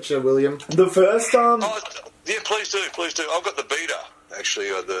you a picture, William. The first Oh, yeah, please do. I've got the beta actually,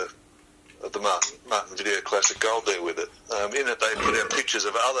 or the the Martin Video Classic Gold there with it. In it, they put out pictures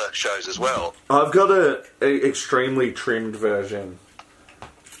of other shows as well. I've got a extremely trimmed version.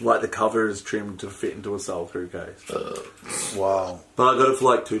 Like the cover is trimmed to fit into a cell crew case. Wow. But I got it for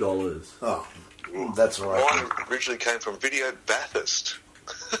like $2. Oh, that's all right. Mine originally came from Video Bathurst.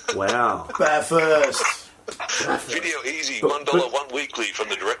 Wow. Bathurst. Video Easy, $1 one weekly from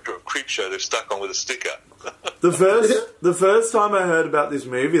the director of Creepshow. They've stuck on with a sticker. The first time I heard about this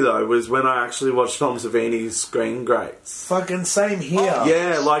movie though was when I actually watched Tom Savini's Screen Greats. Fucking same here.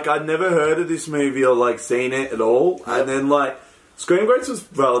 Yeah, like I'd never heard of this movie or like seen it at all, and then like Screen Greats was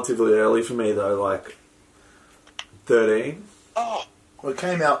relatively early for me though, like 13. Oh, well, it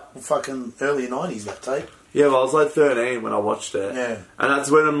came out fucking early 90s, that tape. Yeah, well, I was like 13 when I watched it. Yeah. And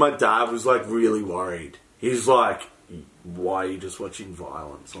that's when my dad was like really worried. He's like, why are you just watching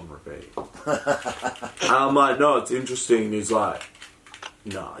violence on repeat? And I'm like, no, it's interesting. And he's like,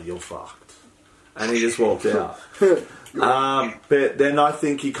 nah, you're fucked. And he just walked out. But then I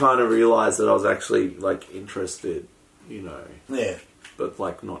think he kind of realised that I was actually like interested, you know. Yeah. But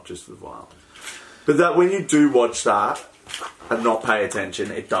like not just the violence. But that when you do watch that and not pay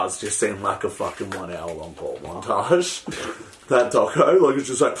attention, it does just seem like a fucking 1 hour long call montage. That doco, like it's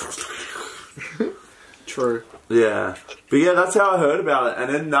just like... True. Yeah. But yeah, that's how I heard about it.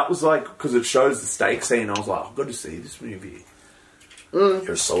 And then that was like, because it shows the stake scene, I was like, I've got to see this movie.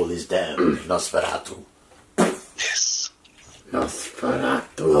 Your soul is damned, Nosferatu. yes. Nosferatu.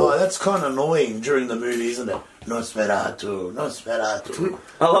 Oh, that's kind of annoying during the movie, isn't it? Nosferatu, Nosferatu.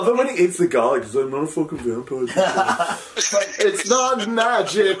 I love it when he eats the garlic, because I'm not a fucking vampire. It's not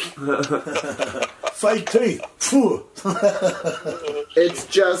magic. Fake teeth. Phew. It's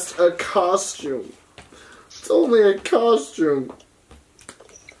just a costume. It's only a costume.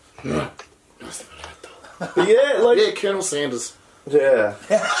 But yeah, like... Yeah, Colonel Sanders. Yeah.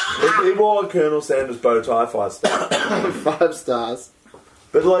 If he wore a Colonel Sanders bow tie, 5 stars. 5 stars.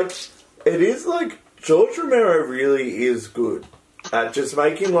 But like, it is like, George Romero really is good at just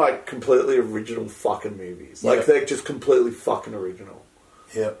making like completely original fucking movies. Like, they're just completely fucking original.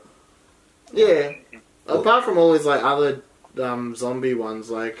 Yep. Yeah. Apart from all his like other zombie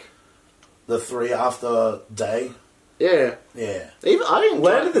ones, like The 3 After Day. yeah, Yeah. even I enjoy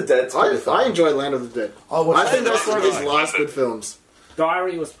Land of the Dead's pretty fun. I enjoy Land of the Dead. I think that's one of his last good films.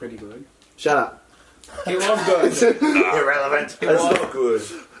 Diary was pretty good. Shut up. It was good. Irrelevant. It's not good.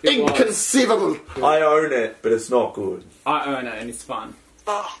 Inconceivable. I own it, but it's not good. I own it and it's fun.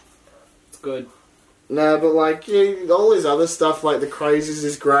 It's good. No, but like all his other stuff, like The Crazies,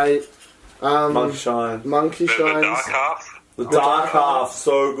 is great. Monkey Shine. Monkey The Shines. Dark Half. The Dark Half,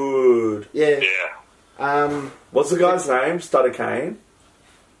 so good. Yeah. Yeah. What's the guy's name? Stutter Kane?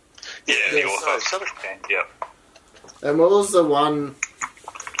 Yeah, the author. Yeah. And what was the one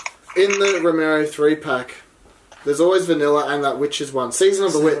in the Romero 3-pack? There's always Vanilla and that Witches one. Season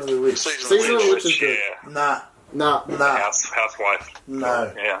of the Witch. Season of the Witch is good. Yeah. Nah. Housewife.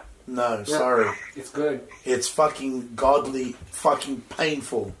 No. Yeah. No, sorry. It's good. It's fucking godly, fucking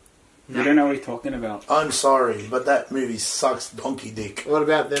painful. You don't know what you're talking about. I'm sorry, but that movie sucks donkey dick. What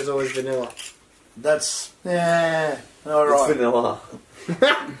about There's Always Vanilla? That's... alright. It's vanilla.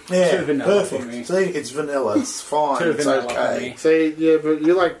 Yeah, Too vanilla for me. perfect. See, it's vanilla. It's fine. Too It's vanilla for okay. me. See, yeah, but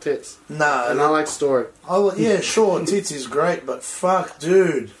you like tits. No. And I like story. Yeah, sure, tits is great, but fuck,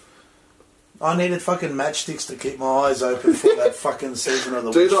 dude. I needed fucking matchsticks to keep my eyes open for that fucking Season of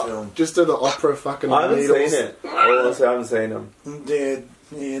the Witch film. Just do the opera fucking I haven't needles. seen it. Honestly, I haven't seen them. Yeah,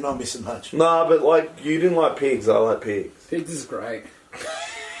 you're not missing much. Nah, but like, you didn't like pigs. I like pigs. Pigs is great.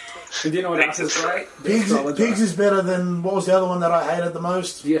 And do you know what else is great? The Pigs Astrologer. is better than... What was the other one that I hated the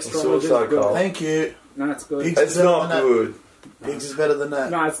most? The Astrologer is Suicide good. Cult. Thank you. No, it's good. Pigs It's is better not than good. That. Pigs is better than that.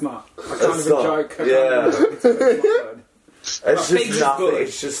 No, it's not. I can't It's even not. joke. Yeah. It's not good. It's Pigs just is nothing. good.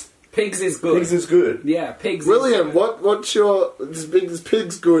 It's just... Pigs is good. Pigs is good. Yeah, Pigs William, is good. what's your... Is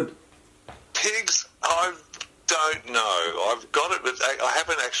Pigs good? Pigs, I don't know. I've got it, but I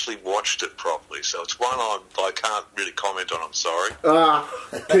haven't actually watched it properly, so it's one I can't really comment on. I'm sorry.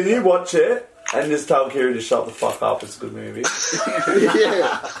 Can you watch it and just tell Kiri to shut the fuck up? It's a good movie.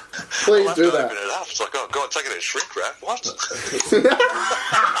 Yeah. Please I'll do have to that. open it up. It's like, oh god, taking a shrink wrap. What?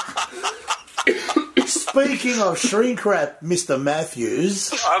 Speaking of shrink wrap, Mr.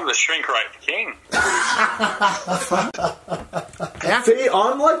 Matthews. I'm the shrink wrap king. See,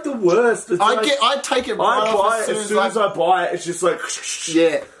 I'm like the worst. It's like, I take it right I off buy it as soon as I buy it. It's just like,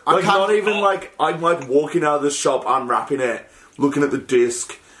 Yeah. I like can't- not even like I'm like walking out of the shop, unwrapping it, looking at the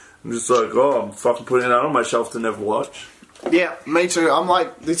disc. I'm just like, oh, I'm fucking putting it out on my shelf to never watch. Yeah, me too. I'm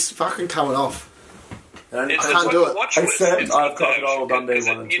like, this is fucking coming off. It's can't do it. watch list. Except It's I've not Crocodile that- Dundee is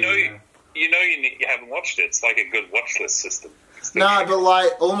it- 1 and you 2 know, now. you haven't watched it. It's like a good watch list system. No, but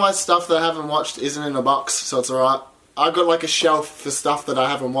like all my stuff that I haven't watched isn't in a box, so it's alright. I've got like a shelf for stuff that I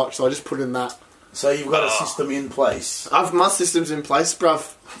haven't watched, so I just put in that. So you've got a system in place. My system's in place,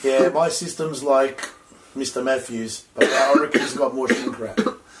 bruv. Yeah, my system's like Mr. Matthews, but I reckon he's got more shrink wrap.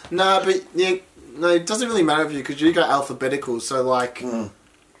 No, but it doesn't really matter for you because you go alphabetical, so like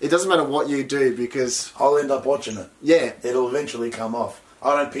it doesn't matter what you do because I'll end up watching it. Yeah, it'll eventually come off.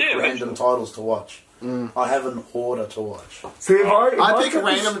 I don't pick random titles to watch. I have an order to watch. See, if I pick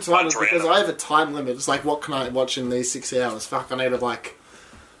random titles because I have a time limit. It's like, what can I watch in these 6 hours? Fuck, I need like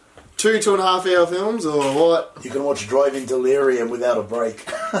 2.5 hour films or what? You can watch Driving Delirium without a break.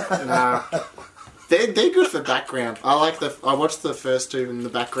 Nah. They're good for background. I watched the first two in the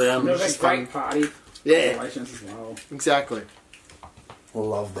background. They're a great party. Yeah. As well. Exactly.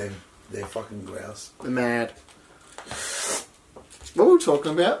 Love them. They're fucking grouse. They're mad. What were we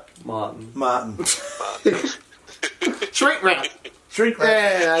talking about? Martin. Shrink wrap. Shrink wrap.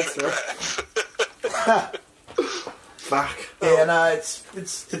 Yeah, that's right. Fuck. Yeah, no,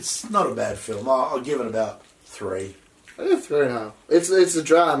 it's not a bad film. I'll give it about 3. I give it 3.5. It's a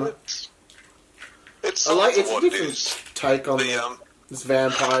drama. It's a what different take on this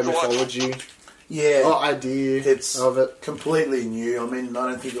vampire mythology. Yeah. Idea it's of it. Completely new. I mean, I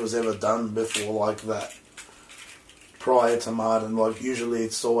don't think it was ever done before like that. Prior to Martin, like usually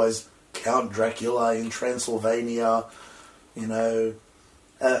it's always Count Dracula in Transylvania,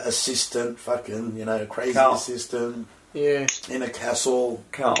 assistant, fucking, crazy assistant. Yeah. In a castle.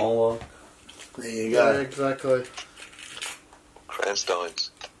 Count Ola. There you go. Yeah, exactly.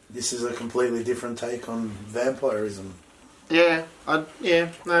 Cransteins. This is a completely different take on vampirism. Yeah, no,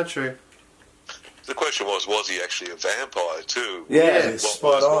 true. The question was he actually a vampire too? Yeah,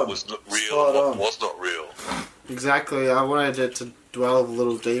 what was real and what was not real? Exactly. I wanted it to dwell a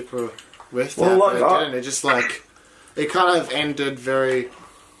little deeper with Well, that, like, but it didn't. It just it kind of ended very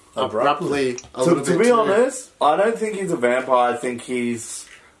abruptly. To be honest, I don't think he's a vampire. I think this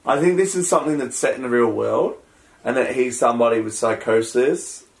is something that's set in the real world, and that he's somebody with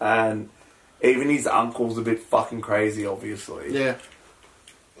psychosis, and even his uncle's a bit fucking crazy, obviously. Yeah.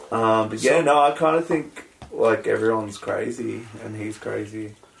 But I kind of think like everyone's crazy, and he's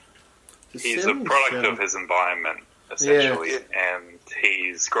crazy. He's a product of his environment, essentially, and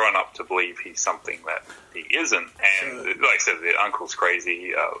he's grown up to believe he's something that he isn't. And like I said, the uncle's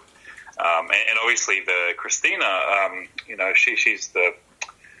crazy, and obviously the Christina, she's the,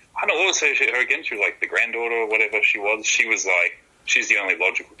 I don't know what was her again. She was like the granddaughter or whatever she was. She was like, she's the only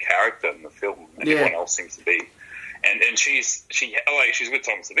logical character in the film, and everyone else seems to be. And she's with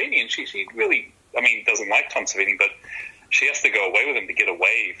Tom Savini, and she really, doesn't like Tom Savini, but she has to go away with him to get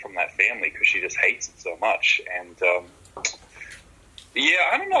away from that family because she just hates it so much. And I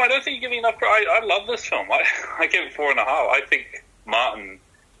don't know. I don't think you're giving enough credit. I love this film. I give it 4.5. I think Martin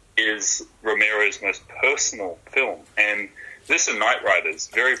is Romero's most personal film, and this and Knight Rider is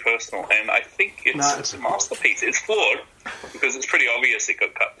very personal. And I think it's a masterpiece. It's flawed because it's pretty obvious it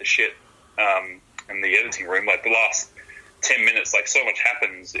got cut to shit in the editing room. Like the last 10 minutes, like so much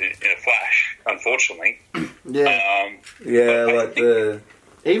happens in a flash, unfortunately.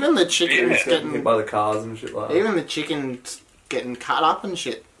 Even the chicken's getting hit by the cars and shit like that. Even the chicken's getting cut up and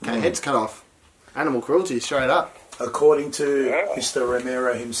shit. Head's cut off. Animal cruelty, straight up. According to Mr.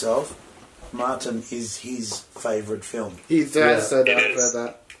 Romero himself, Martin is his favourite film. He does say that. I've heard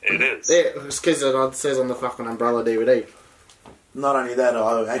that. It is. Yeah, it's because it says on the fucking Umbrella DVD. Not only that,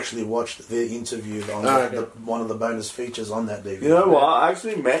 I actually watched the interview on one of the bonus features on that DVD. You know what? I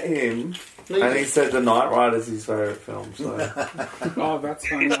actually met him, and he said The Knight Rider's his favourite film. So. Oh, that's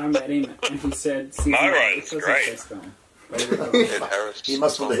funny. I met him, and he said Knight Rider's great. His film. He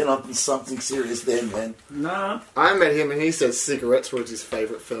must have been on something serious then, man. Nah. I met him, and he said Cigarettes was his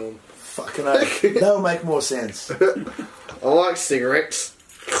favourite film. Fucking hell. That'll make more sense. I like cigarettes.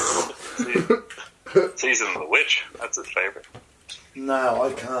 Season of the Witch. That's his favourite. No,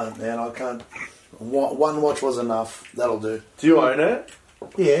 I can't, man. I can't. One watch was enough. That'll do. Do you own it?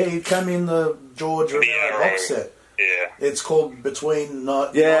 Yeah, it came in the George Romero box set. Yeah. It's called Between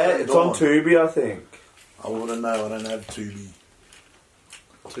Night it's and Dawn. on Tubi, I think. I wouldn't know. I don't have Tubi.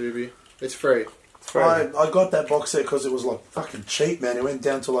 It's free. I got that box set because it was like fucking cheap, man. It went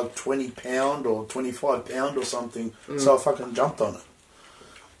down to like £20 or £25 or something. So I fucking jumped on it.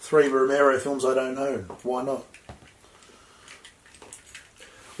 3 Romero films I don't know. Why not?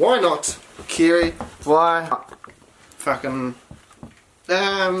 Why not, Kiri? Why? Fucking.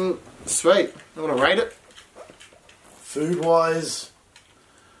 Sweet. I want to rate it. Food wise,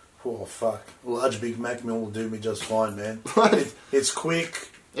 oh fuck. A large Big Mac meal will do me just fine, man. It's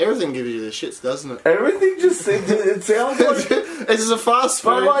quick. Everything gives you the shits, doesn't it? Everything just it sounds like it's a fast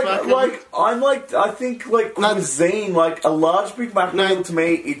food. I think cuisine, like a large Big Mac meal to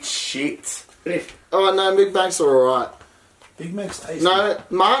me, it's shit. Oh no, Big Macs are alright. Big Mac's tasty. No,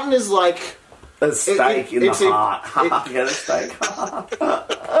 Martin is like a steak in the heart. Get a steak.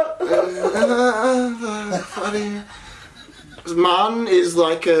 Funny. Martin is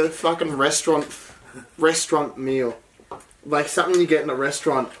like a fucking restaurant meal. Like something you get in a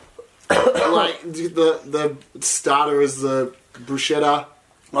restaurant. Like the starter is the bruschetta.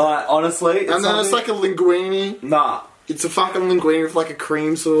 Honestly, and then it's like a linguine. Nah. It's a fucking linguine with like a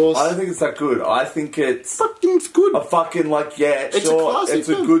cream sauce. I don't think it's that good. I think it's good. A fucking it's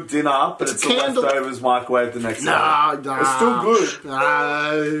a good dinner, but it's the leftovers microwave the next day. Nah. It's still good.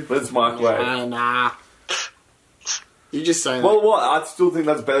 No. But it's microwave. Nah. You're just saying Well, what? I still think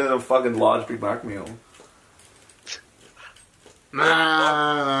that's better than a fucking large Big Mac meal.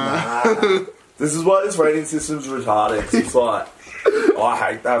 Nah. This is why this rating system's retarded. It's like, I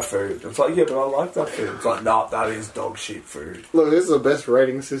hate that food. It's like, yeah, but I like that food. It's like, nah, that is dog shit food. Look, this is the best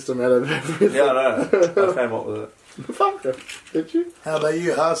rating system out of everything. Yeah, I know. I came up with it. Fuck it. Did you? How about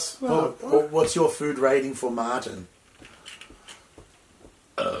you, Huss? What's your food rating for Martin?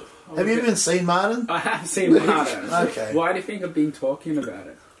 Have you even seen Martin? I have seen Martin. Okay. Why do you think I've been talking about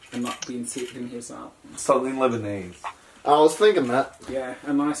it and not been sitting here up? Something Lebanese. I was thinking that. Yeah,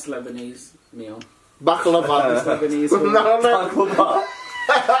 a nice Lebanese meal. Baklava. Lebanese No. Baklava.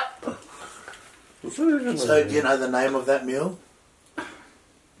 So, do you know the name of that meal?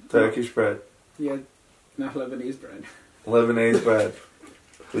 Turkish bread. Yeah, no, Lebanese bread. Lebanese bread.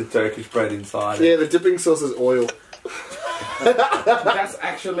 With Turkish bread inside Yeah, the dipping sauce is oil. That's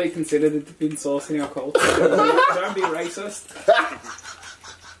actually considered a dipping sauce in our culture. Don't be racist.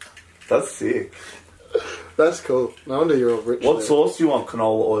 That's sick. That's cool. No wonder you're all rich. What sauce do you want?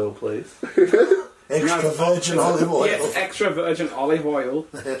 Canola oil, please. Extra virgin olive oil. Yes, extra virgin olive oil.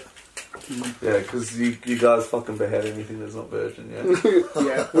 Yeah, because you guys fucking behead anything that's not virgin, yeah?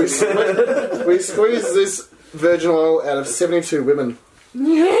 Yeah. We squeeze this virgin oil out of 72 women.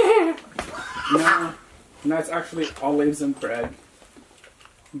 No, it's actually olives and bread.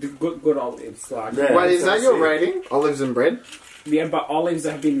 The good olives. Like. Yeah, wait, is that your rating? Olives and bread? Yeah, but olives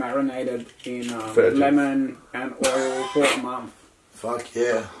have been marinated in lemon and oil for a month. Fuck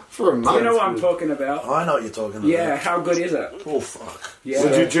yeah. For a month? You know what I'm talking about? I know what you're talking about. Yeah, how good is it? Oh, fuck. Yeah.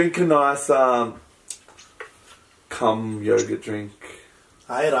 Would you drink a nice cum yogurt drink?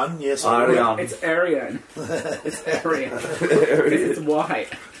 Ayran, yes. Ayran. It's Aryan. It's Aryan. It's white.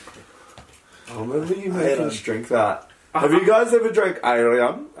 I remember you making us drink that. Have you guys ever drank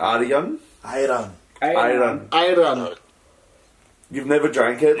Ayran? Ayran. Ayran. You've never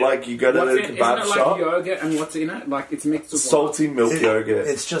drank it? Like you go to the kebab isn't it shop? like yogurt and what's in it? Like it's mixed with salty milk yogurt.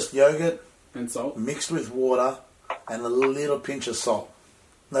 It's just yogurt and salt mixed with water and a little pinch of salt.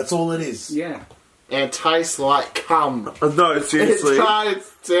 That's all it is. Yeah. And it tastes like cum. No, seriously.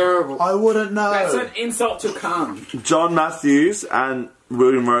 It's terrible. I wouldn't know. That's an insult to cum. John Matthews and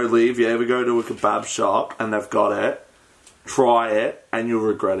William Roadley, if you ever go to a kebab shop and they've got it, try it and you'll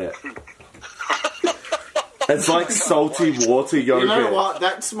regret it. It's like salty water yogurt. You know what?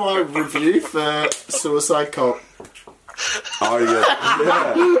 That's my review for Suicide Cult. Oh, yeah.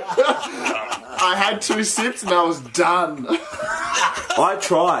 I had 2 sips and I was done. I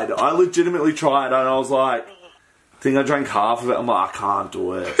tried. I legitimately tried and I was like, I think I drank half of it. I'm like, I can't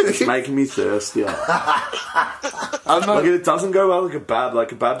do it. It's making me thirstier. Like, it doesn't go well with kebab. Like,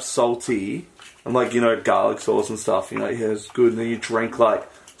 kebab's salty and, like, you know, garlic sauce and stuff. You know, yeah, it's good. And then you drink, like,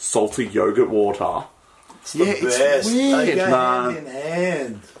 salty yogurt water. It's the best. Weird. They go hand in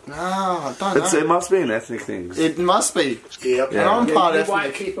hand. No, I don't know. It must be an ethnic thing. It must be. Yep. And I'm part You white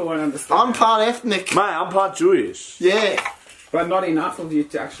ethnic. people won't understand. I'm part ethnic. Mate, I'm part Jewish. Yeah. But not enough of you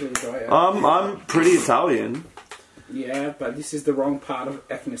to actually enjoy it. I'm pretty Italian. Yeah, but this is the wrong part of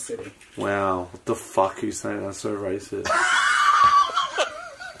ethnicity. Wow, what the fuck are you saying? That's so racist.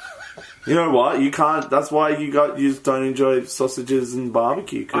 You know what? You can't. That's why you just don't enjoy sausages and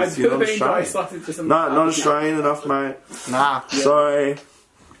barbecue. I Because you're do not enjoy Australian. sausages and No, not barbecue. Australian enough, mate. Nah. Sorry.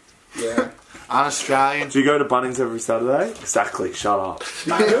 Yeah. I'm Australian. Do you go to Bunnings every Saturday? Exactly. Shut up.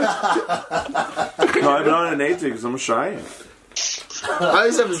 No, but I don't need to because I'm Australian. I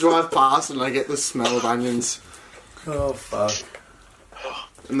always have to drive past and I get the smell of onions. Oh, fuck.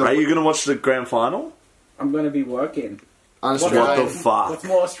 Are you going to watch the grand final? I'm going to be working. What Australian. the fuck? What's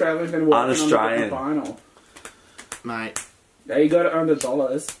more Australian than working on the Un-Australian. final? Mate. Yeah, you got to earn the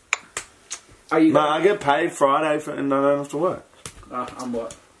dollars. Are you? No, I get paid Friday and I don't have to work. I'm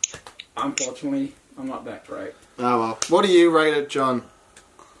what? Unfortunately, I'm not that great. Oh well. What do you rate it, John?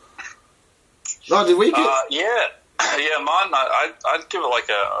 Oh, did we get... Yeah, mine, I'd give it like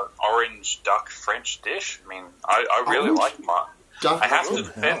an orange duck French dish. I mean, I really like mine. I have to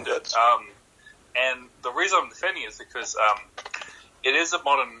defend it. And the reason I'm defending it is because it is a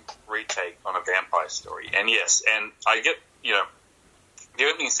modern retake on a vampire story. And yes, and I get, the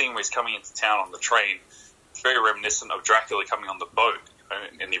opening scene where he's coming into town on the train, it's very reminiscent of Dracula coming on the boat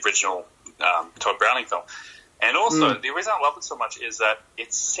in the original Todd Browning film. And also, the reason I love it so much is that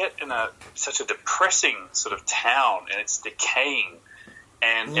it's set in such a depressing sort of town, and it's decaying,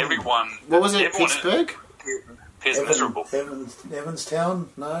 and everyone... What was it, Pittsburgh? Appears miserable. Evanstown?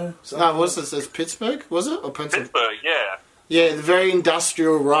 No? No, what was it? It's Pittsburgh, was it? Or Pennsylvania? Pittsburgh, yeah. Yeah, the very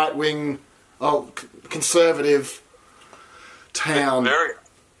industrial, right-wing, conservative town.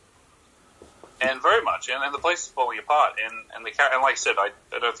 Very much, and the place is falling apart. And like I said, I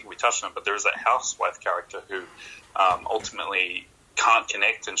don't think we touched on it, but there is that housewife character who ultimately can't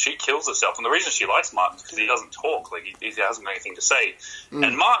connect, and she kills herself. And the reason she likes Martin is because he doesn't talk, like he hasn't got anything to say.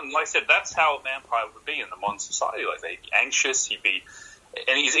 And Martin, like I said, that's how a vampire would be in the modern society. Like they'd be anxious,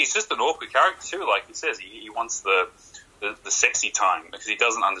 and he's just an awkward character too. Like he says, he wants the sexy time because he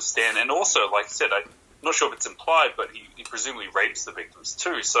doesn't understand. And also, like I said, I'm not sure if it's implied, but he presumably rapes the victims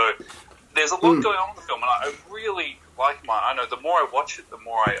too. So there's a lot going on in the film, and I really like mine. I know the more I watch it, the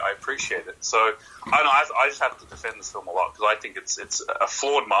more I appreciate it. So I know I just have to defend this film a lot because I think it's a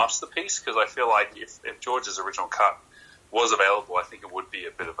flawed masterpiece. Because I feel like if George's original cut was available, I think it would be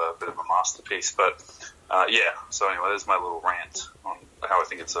a bit of a masterpiece. But yeah. So anyway, there's my little rant on how I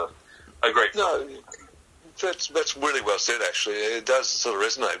think it's a great film. No, that's really well said, actually. It does sort of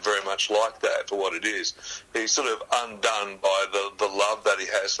resonate very much like that for what it is. He's sort of undone by the love that he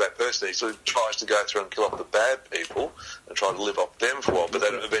has for that person. He sort of tries to go through and kill off the bad people and try to live off them for a while, but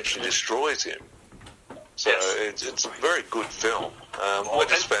that eventually destroys him. So it's a very good film. I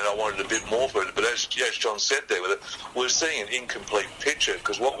just found I wanted a bit more for it, but as John said there, with it, we're seeing an incomplete picture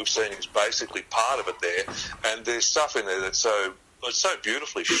because what we've seen is basically part of it there, and there's stuff in there that's it's so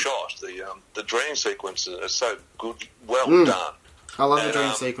beautifully shot. The dream sequences are so good, well done. I love the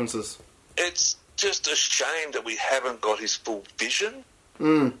dream sequences. It's just a shame that we haven't got his full vision. So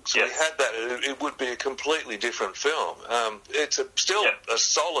we had that, it would be a completely different film. It's still a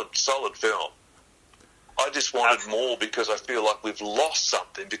solid film. I just wanted more because I feel like we've lost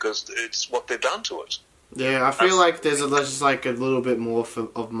something because it's what they've done to it. Yeah, I feel like there's just like a little bit more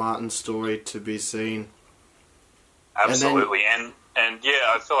of Martin's story to be seen. Absolutely, and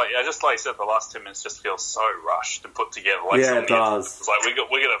yeah, I feel like just like I said, the last 10 minutes just feels so rushed and put together. Like it does. It's like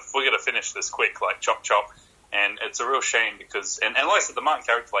we're gonna finish this quick, like chop chop, and it's a real shame because and like I said, the Martin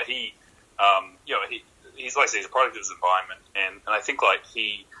character, like he's like I said, he's a product of his environment, and I think like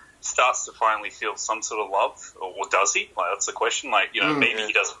he starts to finally feel some sort of love, or does he? Like that's the question. Like maybe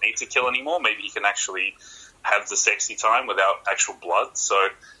he doesn't need to kill anymore. Maybe he can actually have the sexy time without actual blood. So.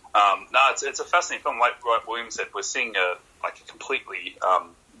 It's a fascinating film. Like William said, we're seeing a completely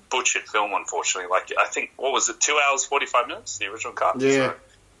butchered film, unfortunately. Like, I think, what was it, 2 hours, 45 minutes, the original cut? Yeah.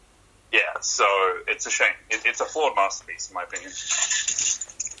 So it's a shame. It's a flawed masterpiece, in my opinion.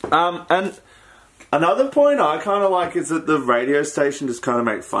 And another point I kind of like is that the radio station just kind of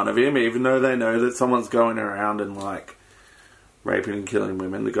make fun of him, even though they know that someone's going around and, like, raping and killing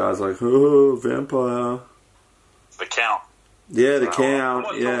women. The guy's like, oh, vampire. The Count. Yeah, the Count.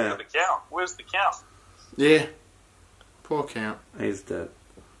 The Count. Where's the Count? Yeah. Poor Count. He's dead.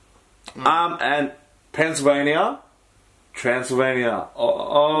 And Transylvania.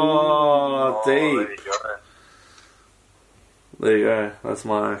 Oh, deep. There you go. That's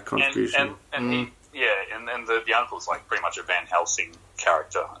my contribution. And the uncle's like pretty much a Van Helsing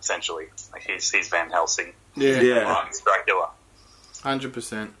character, essentially. Like he's Van Helsing. Yeah. He's Dracula.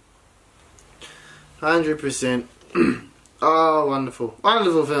 100%. 100%. Oh, wonderful.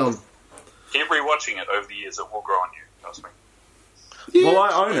 Wonderful film. Keep rewatching it over the years, it will grow on you, trust me. Yeah. Well,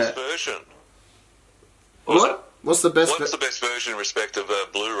 I own it. Version. What's the best version in respect of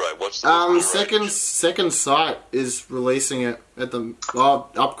Blu-ray? What's the best Blu-ray Second Sight is releasing it at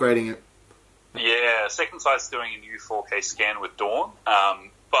upgrading it. Yeah, Second Sight's doing a new 4K scan with Dawn.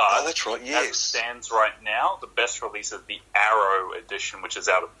 But that's right, yes. As it stands right now, the best release is the Arrow edition, which is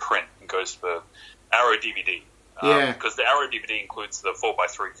out of print and goes for Arrow DVD. Because the Arrow DVD includes the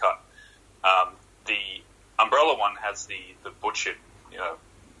 4:3 cut. The Umbrella one has the butchered,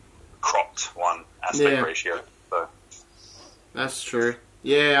 cropped one aspect ratio. So. That's true.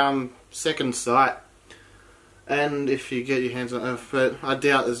 Yeah, Second Sight. And if you get your hands on it, but I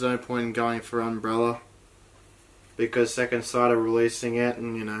doubt there's no point in going for Umbrella. Because Second Sight are releasing it,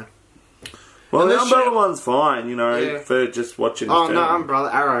 and Well, the Umbrella one's fine, for just watching the film. No,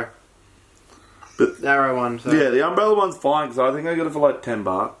 Umbrella, Arrow. narrow one. So. Yeah, the umbrella one's fine because I think I got it for like $10.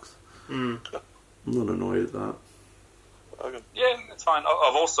 Mm. I'm not annoyed at that. Yeah, it's fine.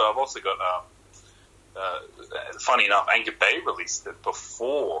 I've also got. Funny enough, Anchor Bay released it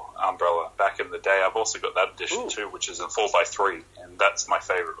before Umbrella back in the day. I've also got that edition too, which is in 4x3, and that's my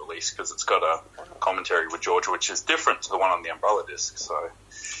favourite release because it's got a commentary with George, which is different to the one on the Umbrella disc. So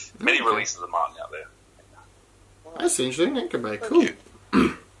many releases of Martin out there. That's interesting. Anchor Bay, cool.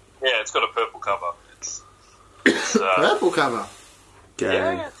 Yeah, it's got a purple cover. It's purple cover.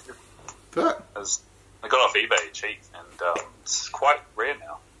 Yeah. But I got off eBay cheap, and it's quite rare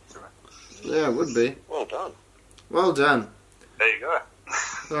now. Yeah, it would be. Well done. Well done. There you go.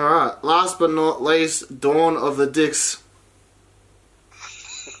 Alright, last but not least, Dawn of the Dicks.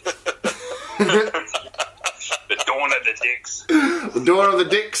 The Dawn of the Dicks. The Dawn of the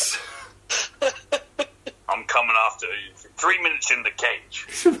Dicks. I'm coming after you. 3 minutes in the cage.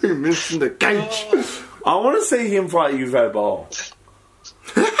 3 minutes in the cage. I want to see him fight Uwe Boll.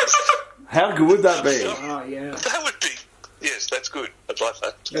 How good would that be? Oh, yeah. That would be. Yes, that's good. I'd like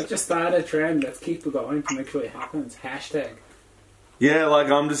that. Let's just start a trend. Let's keep it going to make sure it happens. Hashtag. Yeah,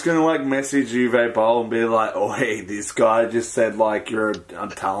 like, I'm just going to, like, message Uwe Boll and be like, oh, hey, this guy just said, like, you're a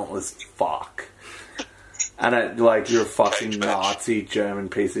talentless fuck. And, like, you're a fucking Nazi German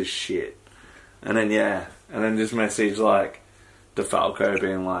piece of shit. And then, yeah. And then just message, like, DeFalco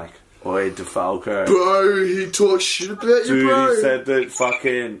being like, oi, DeFalco. Bro, he talks shit about you, Dude, bro. he said that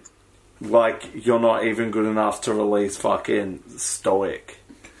fucking... Like, you're not even good enough to release fucking Stoic.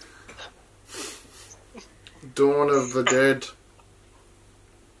 Dawn of the Dead.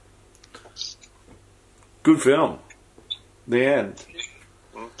 Good film. The end.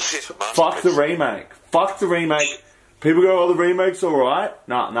 Fuck the remake. Fuck the remake. People go, oh, the remake's alright.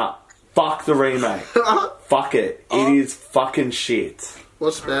 Nah. Fuck the remake. Fuck it. It is fucking shit.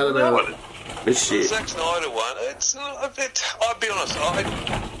 What's bad about it? It's shit. The Zack Snyder one, I'll be honest, I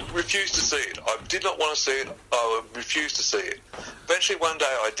refused to see it. I did not want to see it. I refused to see it. Eventually one day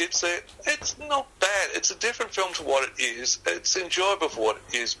I did see it. It's not bad. It's a different film to what it is. It's enjoyable for what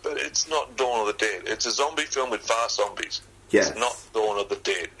it is, but it's not Dawn of the Dead. It's a zombie film with fast zombies. Yes. It's not Dawn of the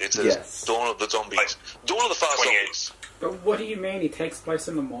Dead. It's a Dawn of the Zombies. Dawn of the Fast Zombies. But what do you mean? It takes place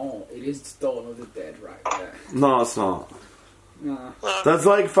in the mall. It is Dawn of the Dead right there. No, it's not. Nah. That's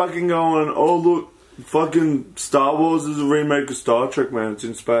like fucking going, oh look, fucking Star Wars is a remake of Star Trek, man. It's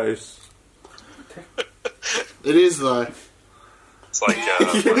in space. It is, though. It's like,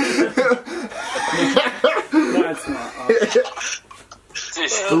 No, it's not.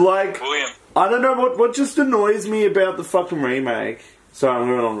 Like, William. I don't know what just annoys me about the fucking remake. Sorry, I'm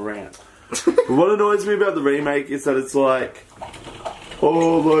going on a rant. But what annoys me about the remake is that it's like,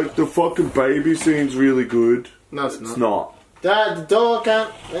 oh, like the fucking baby scene's really good. No, it's not. It's not. Dad, the door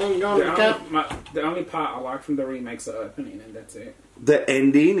can't. Ain't going to camp. The only part I like from the remake's the opening, and that's it. The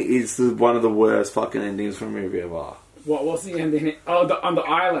ending is one of the worst fucking endings from a movie ever. What was the ending? Oh, on the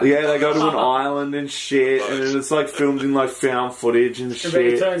island. Yeah, they go to an island and shit, and then it's like filmed in like found footage and shit. And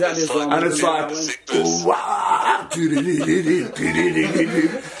then it turns out there's and it's like,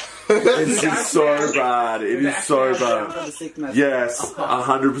 it's just so bad. It is so bad. Yes,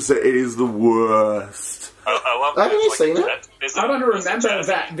 100%. It is the worst. I love that. Haven't you seen it? I don't remember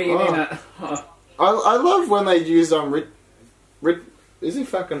that being in it. I love when they use is he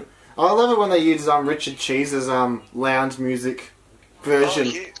fucking? I love it when they use Richard Cheese's lounge music version.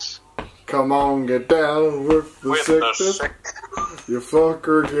 Oh, yes. Come on, get down with the sickness. You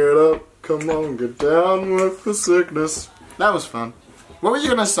fucker, get up. Come on, get down with the sickness. That was fun. What were you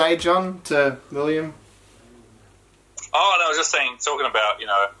gonna say, John, to William? Oh, no, I was just saying, talking about,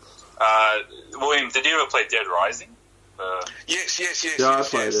 William, did you ever play Dead Rising? Yes. Yeah, I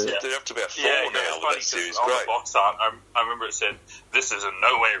played it. They're up to about 4 Yeah, now. it's funny That series, on great. the box art, I remember it said, this is in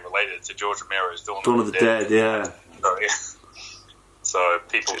no way related to George Romero's Dawn of the Dead, yeah. So, yeah. So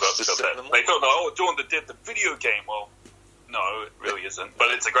people got that. They thought, oh, Dawn of the Dead, the video game. Well, no, it really isn't. But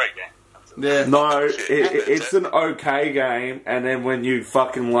it's a great game. Yeah. No, it's an okay game, and then when you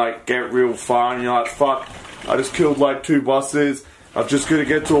fucking, like, get real far and you're like, fuck, I just killed, like, 2 bosses, I'm just gonna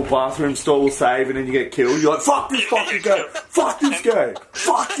get to a bathroom stall or save, and then you get killed, you're like, fuck this fucking game! Fuck this game!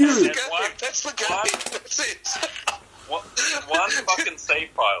 Fuck you! That's the game. That's it. One fucking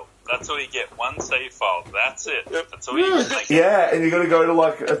save file. That's all you get. One save file. That's it. That's all you get. Yeah, and you gotta go to,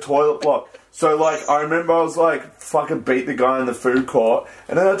 like, a toilet block. So, like, I remember I was, like, fucking beat the guy in the food court,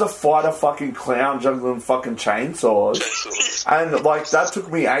 and then I had to fight a fucking clown juggling fucking chainsaws. And, like, that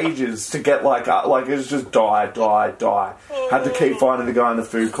took me ages to get, like, it was just die. Had to keep fighting the guy in the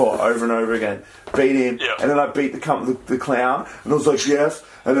food court over and over again. Beat him, and then I beat the clown, and I was like, yes.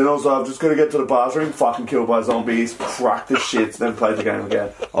 And then I was like, I'm just going to get to the bathroom, fucking killed by zombies, crack the shit, then play the game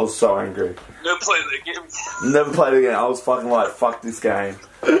again. I was so angry. Never played it again. Never played it again. I was fucking like, fuck this game.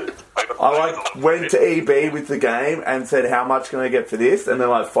 I like went to EB with the game and said, how much can I get for this? And they're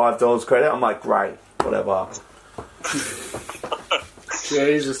like, $5 credit. I'm like, great, whatever.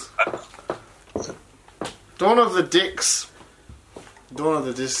 Jesus. Dawn of the Dicks. Dawn of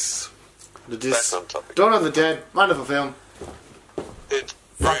the Discs. The Discs. Dawn of the Dead. Wonderful film. It's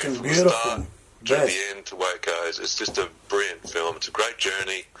fucking beautiful. To the end to where it goes. It's just a brilliant film. It's a great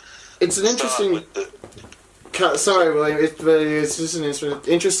journey. It's an interesting... Sorry, William. It's just an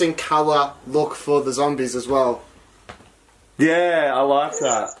interesting colour look for the zombies as well. Yeah, I like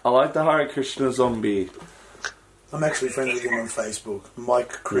that. I like the Hare Krishna zombie. I'm actually friends with him on Facebook. Mike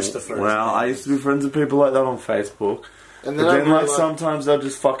Christopher. Well, I used to be friends with people like that on Facebook. And then, like, sometimes they'll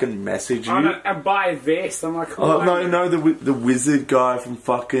just fucking message you. I buy this. I'm like, oh, no, the wizard guy from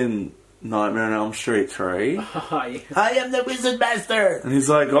fucking Nightmare on Elm Street 3. Oh, yeah. I am the Wizard Master! And he's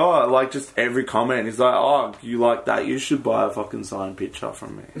like, oh, like, just every comment. He's like, oh, you like that? You should buy a fucking signed picture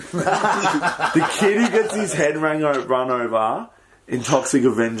from me. The kid who gets his head run over in Toxic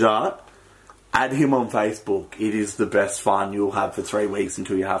Avenger, add him on Facebook. It is the best fun you'll have for 3 weeks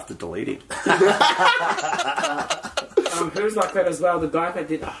until you have to delete him. Who's like that as well? The guy that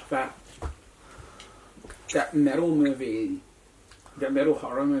did that metal movie, that metal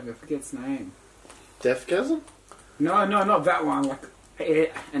horror movie. I forget its name. Deathgasm? No, not that one. Like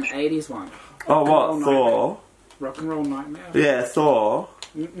an 80s one. Oh, what? Thor? Rock and Roll Nightmare. Yeah, Thor.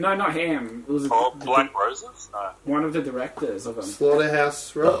 No, not him. It was Black Roses? No. One of the directors of them.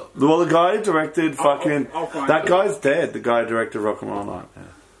 Slaughterhouse Rock. Well, the guy who directed fucking... I'll find that it. guy's dead. The guy who directed Rock and Roll Nightmare.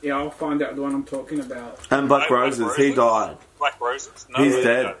 Yeah, I'll find out the one I'm talking about. And Black Roses, he died. Black Roses? No, He's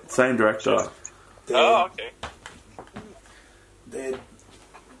dead. No. Same director. Dead. Oh, okay. Dead.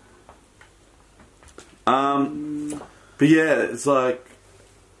 But yeah, it's like,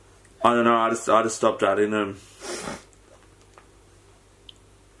 I don't know, I just stopped adding them.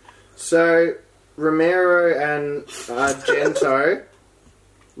 So, Romero and Argento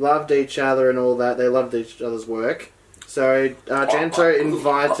loved each other and all that. They loved each other's work. So, Argento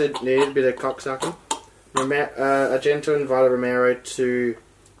invited... Need a bit of cocksucking. Argento invited Romero to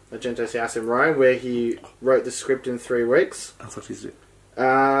Argento's house in Rome, where he wrote the script in 3 weeks. That's what he's doing.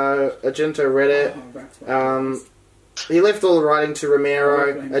 Argento read it. He left all the writing to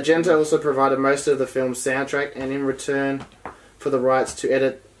Romero. Argento also provided most of the film's soundtrack, and in return for the rights to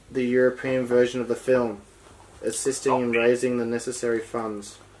edit the European version of the film, assisting in raising the necessary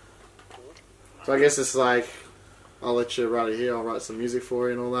funds. So I guess it's like, I'll let you write it here, I'll write some music for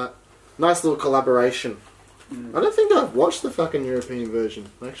you and all that. Nice little collaboration. I don't think I've watched the fucking European version,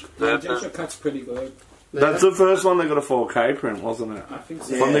 actually. The Argento cut's pretty good. That's the first one that got a 4K print, wasn't it? I think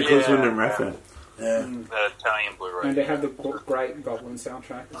so. From Nicholas Winding Refn. Yeah. The Italian Blu-ray. And they have the great Goblin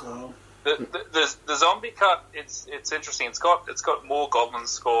soundtrack as well. The zombie cut, it's interesting. It's got more Goblin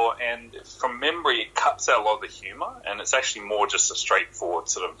score, and from memory, it cuts out a lot of the humour, and it's actually more just a straightforward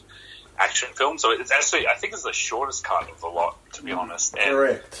sort of action film. So it's actually, I think it's the shortest cut of the lot, to be honest. And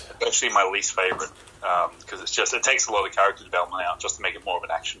correct. It's actually my least favourite because it takes a lot of character development out just to make it more of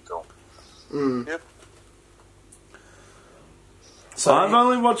an action film. Mm. Yep. So I've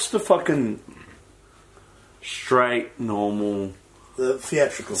only watched the fucking straight, normal, the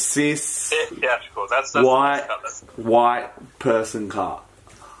theatrical, theatrical. That's white person cut.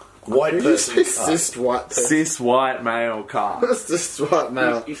 White person cis white person. Cis white male cut. Cis white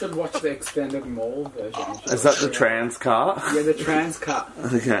male. You should watch the extended mall version. Is that the trans cut? Yeah, the trans cut.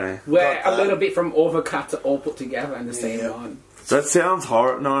 Okay. Where a little bit from overcut to all put together in the same one. That sounds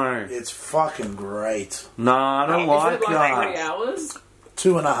horrible. No. It's fucking great. No, I don't like is it that. like 3 hours?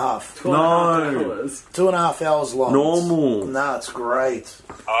 2.5. 2.5 hours. 2.5 hours long. Normal. Nah, it's great.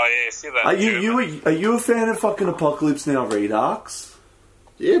 Oh yeah, see that. Are you a fan of fucking Apocalypse Now Redux?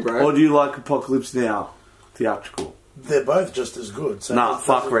 Yeah, bro. Or do you like Apocalypse Now theatrical? They're both just as good. So nah,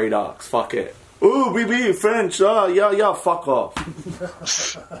 fuck Redux. Fuck it. Ooh, BB, French. Yeah, fuck off.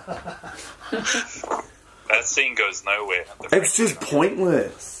 That scene goes nowhere. It's just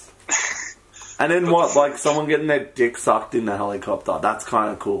pointless. And then what? Like someone getting their dick sucked in the helicopter. That's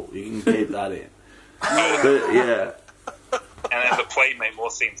kind of cool. You can keep that in. But, yeah. And then the Playmate, more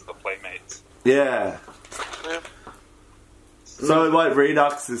scenes of the Playmates. Yeah. So, like,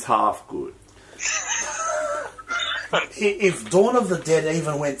 Redux is half good. If Dawn of the Dead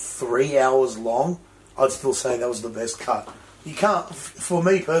even went 3 hours long, I'd still say that was the best cut. You can't, for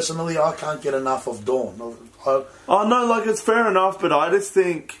me personally, I can't get enough of Dawn. Oh no, like it's fair enough, but I just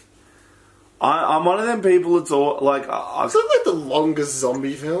think I'm one of them people. It's all like It's not like the longest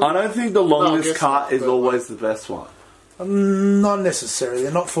zombie film. I don't think the longest cut is always the best one. Not necessarily.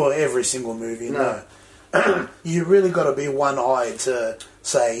 Not for every single movie. No. You really got to be one-eyed to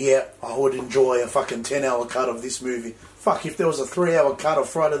say, yeah, I would enjoy a fucking 10-hour cut of this movie. Fuck, if there was a 3-hour cut of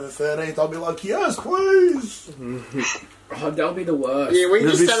Friday the 13th, I'd be like, yes, please. Oh, that would be the worst. Yeah, we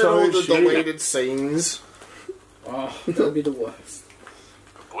just added all the shit. deleted scenes. Oh, that would be the worst.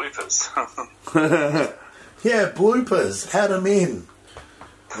 Bloopers. Yeah, bloopers. Had them in.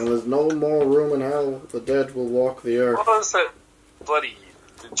 And there's no more room in hell. The dead will walk the earth. What was that bloody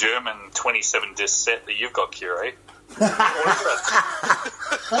German 27-disc set that you've got, Curate? What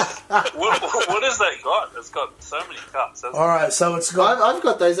is that got? It's got so many cuts. All right, so it's got. I've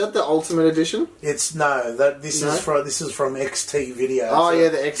got those. Is that the Ultimate Edition? It's this is from XT Video. Oh yeah,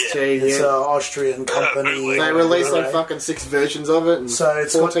 the XT. It's Yeah. an Austrian company. They released like fucking 6 versions of it. And so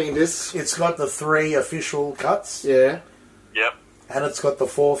it's 14 discs. It's got the 3 official cuts. Yeah. Yep. And it's got the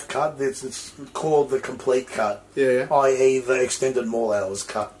 4th cut. It's called the complete cut. Yeah. I.e. the extended mall hours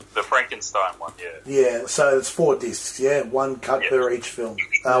cut. The Frankenstein one, yeah. Yeah, so it's 4 discs, yeah? 1 cut per each film.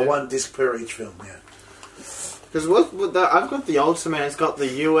 1 disc per each film, yeah. Because I've got the Ultimate. It's got the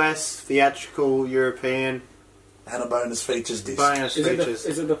US, theatrical, European. And a bonus features disc. Bonus features.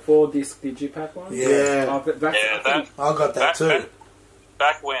 Is it the 4-disc digipack one? Yeah. Oh, I got that too.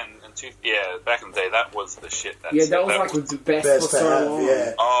 Back when, back in the day, that was the shit. Yeah, that was like the best for so long.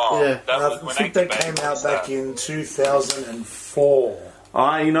 Yeah. Oh, Yeah. that was I when think that came out back in 2004.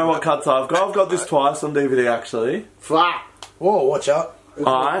 Alright, you know what cuts I've got? I've got this twice on DVD actually. Fuck. Whoa, watch out.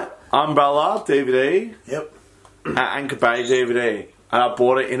 Alright, Umbrella DVD, Yep. Anchor Bay DVD. And I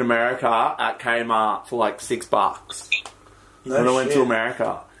bought it in America at Kmart for like $6 No when I went shit. to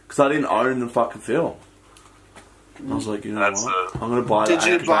America. Because I didn't own the fucking film. I was like, you know what? I'm going to buy Did the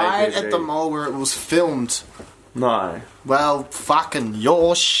you Anchor Bay buy it DVD. at the mall where it was filmed? No. Well, fucking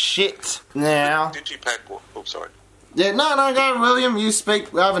your shit now. Digipack. Oh, sorry. Yeah, no, go, William. You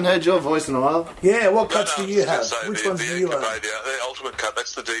speak. I haven't heard your voice in a while. Yeah, what cuts do you I have? was just gonna Which say, ones do you own? The ultimate cut,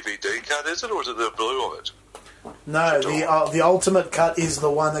 that's the DVD cut, is it? Or is it the blue of it? No, the ultimate cut is the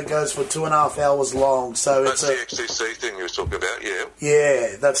one that goes for 2.5 hours long. So That's it's the XTC thing you were talking about, yeah.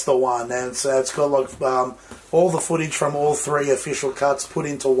 Yeah, that's the one, and so it's got like all the footage from all 3 official cuts put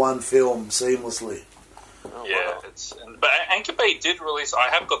into one film seamlessly. But Anchor Bay did release. I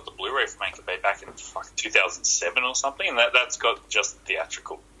have got the Blu-ray from Anchor Bay back in 2007 or something, and that's got just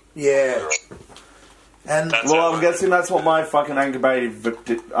theatrical. Yeah, Blu-ray. and Well, I'm guessing that's what my fucking Anchor Bay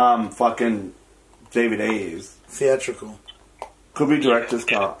fucking DVD is. theatrical. Could be director's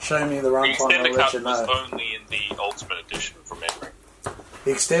cut. Show me the The runtime, extended I'll let cut you was know. only in the Ultimate Edition from memory.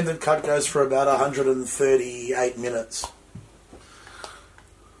 The extended cut goes for about 138 minutes.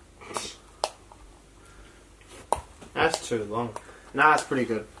 That's too long. Nah, it's pretty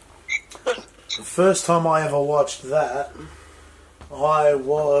good. The first time I ever watched that, I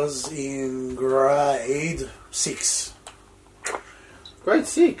was in grade 6 Grade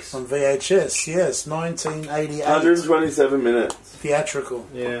 6. on VHS. Yes, 1988. 127 minutes. Theatrical.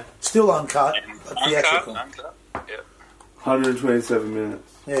 Yeah. Still uncut, but theatrical. Uncut. Yeah. 127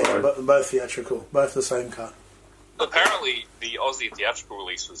 minutes. Yeah, Sorry. both theatrical. Both the same cut. Apparently, the Aussie theatrical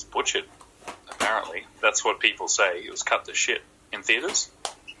release was butchered. Apparently, that's what people say. It was cut to shit in theaters.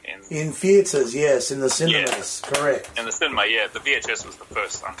 In theatres, yes. In the cinemas, correct. In the cinema, yeah. The VHS was the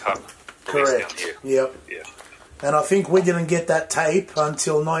first uncut release down Correct. here. Yep. Yeah. And I think we didn't get that tape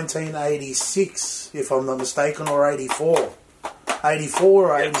until 1986, if I'm not mistaken, or 84.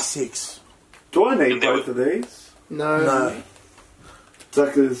 84 or 86. Do I need both of these? No.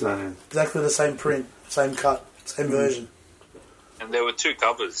 Exactly the same. Exactly the same print, same cut, same version. And there were 2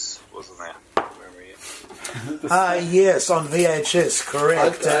 covers, wasn't there? Yes, on VHS,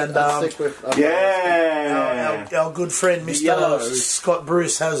 correct. And Yeah! our good friend Mr. Yellow. Scott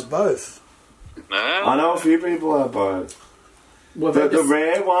Bruce has both. I know a few people have both. Well, The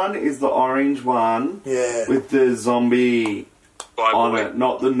rare one is the orange one Yeah. with the zombie on Bible. it,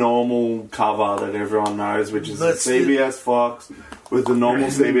 not the normal cover that everyone knows, which is the That's CBS Fox with the normal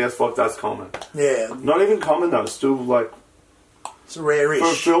CBS Fox. That's common. Yeah, Not even common though. Still like it's rare-ish. for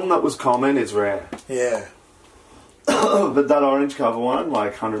a film that was common, it's rare. Yeah. But that orange cover one,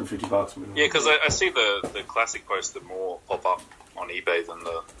 like $150 minimum. Yeah, because I see the classic poster more pop up on eBay than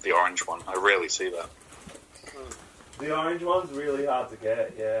the orange one. I rarely see that. The orange one's really hard to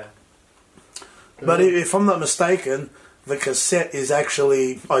get. Yeah. But if I'm not mistaken, the cassette is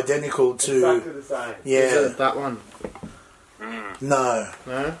actually identical to... Exactly the same. Yeah. Is it that one? No.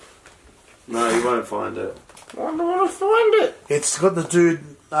 No? No, you won't find it. I don't want to find it. It's got the dude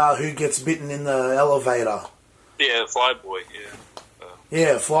who gets bitten in the elevator. Yeah, Flyboy, yeah.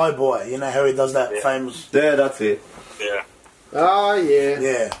 Yeah, Flyboy. You know how he does that famous... Yeah, that's it. Yeah. Oh, yeah.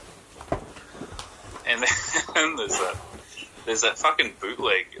 Yeah. And then there's that fucking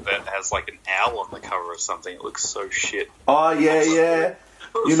bootleg that has like an owl on the cover or something. It looks so shit. Oh, yeah.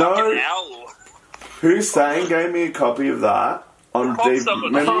 You know, owl. Hussein gave me a copy of that on DVD.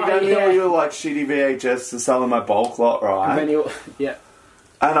 Remember you gave me all your like shitty VHS to sell in my bulk lot, right? Yeah.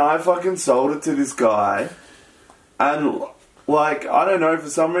 And I fucking sold it to this guy. And, like, I don't know, for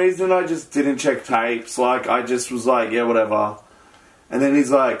some reason I just didn't check tapes. Like, I just was like, yeah, whatever. And then he's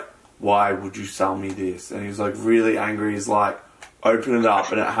like, why would you sell me this? And he was like really angry. He's like, open it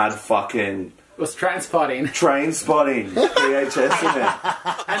up, and it had fucking... It was Trainspotting VHS in it.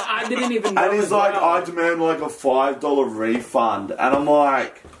 And I didn't even know. And he's like, well. I demand like a $5 refund. And I'm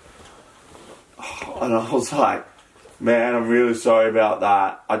like... And I was like, man, I'm really sorry about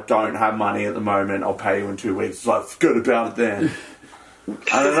that. I don't have money at the moment. I'll pay you in 2 weeks. He's like, forget about it then. And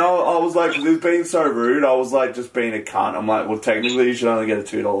then I was like, this being so rude, I was like, just being a cunt. I'm like, well, technically you should only get a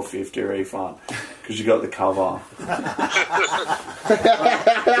 $2.50 refund because you got the cover.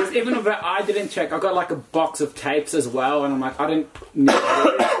 Because even if I didn't check, I got like a box of tapes as well, and I'm like, I didn't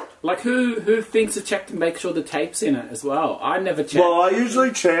know. Like, who thinks to check to make sure the tape's in it as well? I never check. Well, I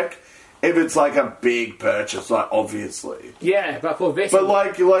usually check if it's like a big purchase, like obviously. Yeah, but for this... But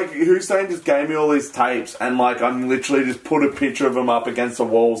like Hussein just gave me all these tapes, and like I'm literally just put a picture of them up against the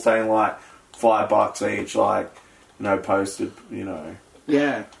wall saying like $5 each, like, you know, posted, you know.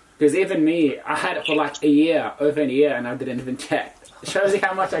 Yeah, because even me, I had it for like over a year, and I didn't even check. It shows you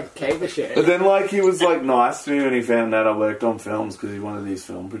how much I gave a shit. But then like he was like nice to me when he found out I worked on films because he wanted these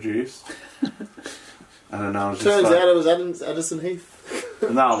film produced. And I was just Turns like, out it was Addison Heath.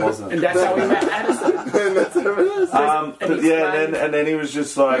 No, it wasn't. And that's how we met Addison. But yeah, and then he was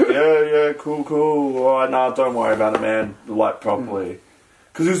just like, yeah, cool. Alright, nah, don't worry about it, man. Like, properly.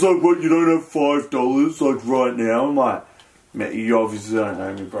 Because he's like, what, you don't have $5, like, right now? I'm like, man, you obviously don't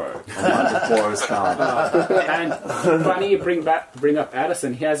know me, bro. I'm like the poorest cunt. And funny you bring up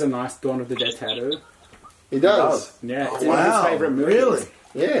Addison. He has a nice Dawn of the Dead tattoo. He does. Yeah, it's one of his favourite movies. Really?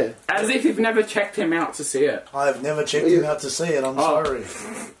 Yeah. As if you've never checked him out to see it. I've never checked him out to see it, I'm sorry.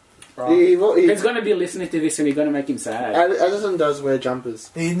 Right. He's going to be listening to this and he's going to make him sad. Addison does wear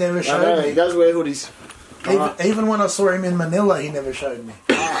jumpers. He never showed me. He does wear hoodies. Even when I saw him in Manila, he never showed me.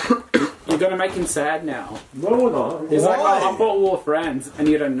 You're going to make him sad now. No, we're not. He's like, I thought we were friends, and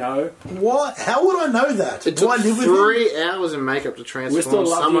you don't know. What? How would I know that? It took 3 hours in makeup to transform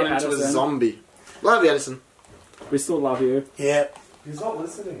someone into a zombie. Love you, Addison. We still love you. Yeah. He's not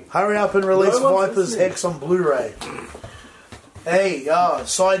listening. Hurry up and release No one's Viper's listening. Hex on Blu-ray. Hey,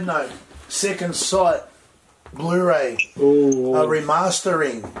 side note. Second Sight Blu-ray. Ooh.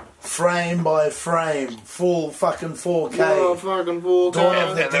 Remastering. Frame by frame. Full fucking 4K. Oh, fucking 4K. Dawn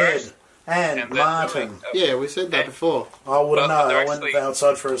of the And they're Dead. And and they're Martin. doing- Yeah, we said that before. I wouldn't But know. they're I went actually-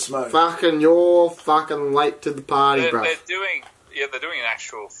 outside for a smoke. You're fucking late to the party, bro. They're doing an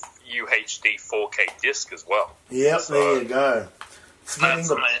actual UHD 4K disc as well. Yep, So, there you go. It's getting That's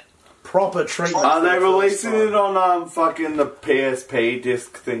the proper treatment. Are for they the first releasing time. it on fucking the PSP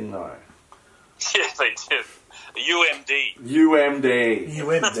disc thing though? Yeah, they did. UMD.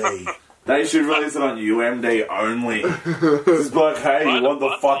 UMD. They should release it on UMD only. It's like, hey, you want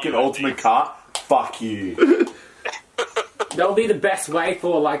the fucking ultimate cut? Fuck you. That'll be the best way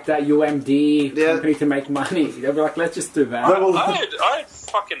for like that UMD company to make money. They'll be like, let's just do that. I had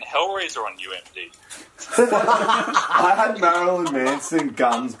fucking Hellraiser on UMD. I had Marilyn Manson,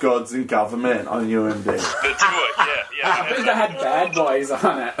 Guns, Gods, and Government on UMD. The duo, yeah. I think they had Bad Boys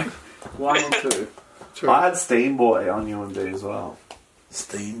on it. 1 and 2. I had Steam Boy on UMD as well.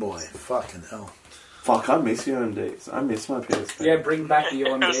 Steam Boy, fucking hell. Fuck, I miss UMDs. I miss my PSP. Yeah, bring back the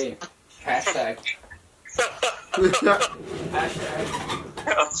UMD. Hashtag.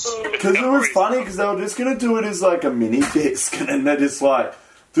 Because it was funny, because they were just going to do it as like a mini disc, and then they're just like,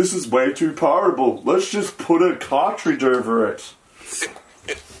 this is way too powerful. Let's just put a cartridge over it.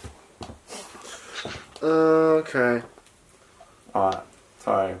 Okay. Alright,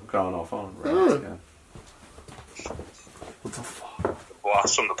 sorry, I'm going off on rants again. What the fuck?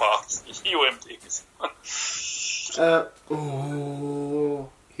 Blast from the past. UMDs.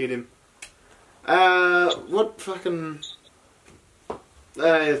 Hit him. What fucking...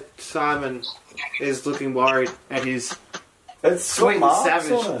 Simon is looking worried at his It's Sweet and marks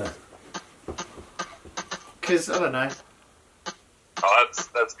Savage. on it. because I don't know. Oh,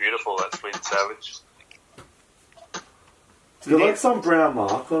 that's beautiful. That's sweet and savage. Is there like some brown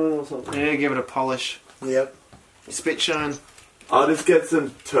mark on it or something? Yeah, give it a polish. Yep. Spit shine. I'll just get some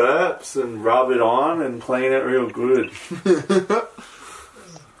terps and rub it on and clean it real good.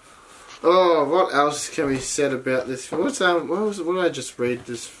 Oh, what else can be said about this? What did I just read?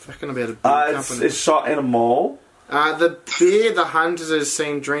 This fucking about a beer company. It's shot in a mall. The beer the Hunters are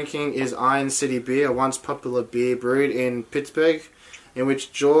seen drinking is Iron City Beer, a once popular beer brewed in Pittsburgh, in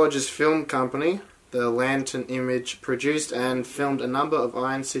which George's film company, the Lantern Image, produced and filmed a number of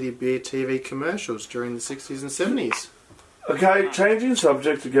Iron City Beer TV commercials during the 60s and 70s. Okay, changing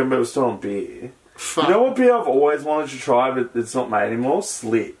subject again, but we're still on beer. Fuck. You know what beer I've always wanted to try, but it's not made anymore?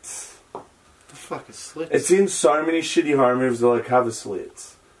 Slits. The fuck is Slits? It's in so many shitty home movies that like have a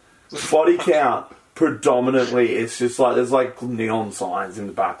Slits. Body count, predominantly, it's just like, there's like neon signs in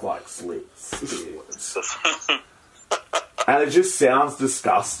the back like Slits. And it just sounds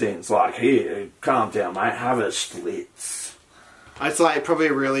disgusting. It's like, here, calm down, mate, have a Slits. It's like probably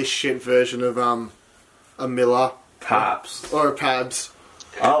a really shit version of a Miller. Paps. Or a Pabs.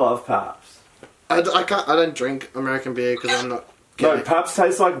 I love Paps. I don't drink American beer because I'm not gay. No, Paps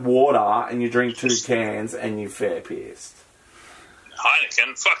tastes like water and you drink 2 cans and you fair pissed.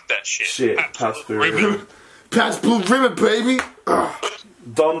 Heineken, fuck that shit. Shit, Paps Blue Ribbon. Paps Blue Ribbon, baby! Ugh.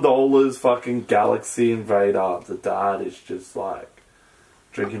 Don Dola's fucking Galaxy Invader, the dad, is just like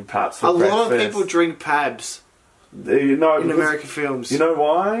drinking Paps for breakfast. A lot of people drink Pabs in American films. You know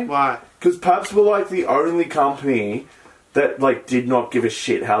why? Why? Because Paps were like the only company that like did not give a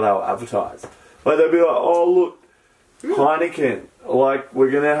shit how they were advertised. Like they'd be like, oh look, Heineken, like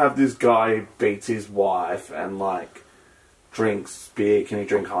we're gonna have this guy who beats his wife and like drinks beer. Can he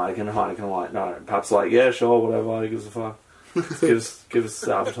drink Heineken? Heineken like, no. Paps like, yeah, sure, whatever. He gives a fuck. give us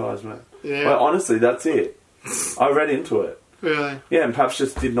the advertisement. Yeah. Like, honestly, that's it. I read into it. Really? Yeah, and Paps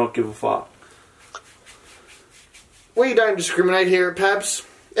just did not give a fuck. We don't discriminate here at Pabs.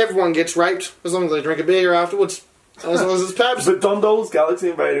 Everyone gets raped as long as they drink a beer afterwards. As long as it's Pabs. But Don Dola's Galaxy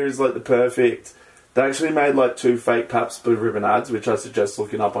Invader is like the perfect. They actually made like 2 fake Paps Blue Ribbon ads, which I suggest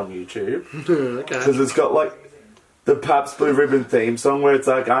looking up on YouTube. Okay. Because it's got like the Paps Blue Ribbon theme song where it's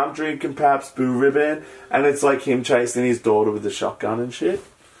like, I'm drinking Paps Blue Ribbon, and it's like him chasing his daughter with a shotgun and shit.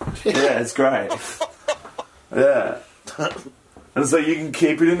 Yeah, it's great. Yeah. And so you can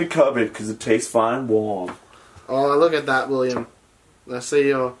keep it in the cupboard because it tastes fine warm. Oh, look at that, William. I see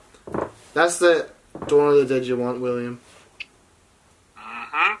your... That's the Dawn of the Dead you want, William.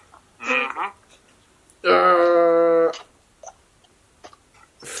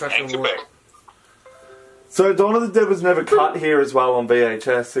 Fucking what? So Dawn of the Dead was never cut here as well on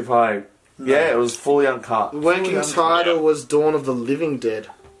VHS, Yeah, it was fully uncut. The working title was Dawn of the Living Dead.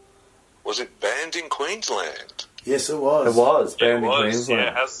 Was it banned in Queensland? Yes, it was. It was banned in Yeah, Queensland.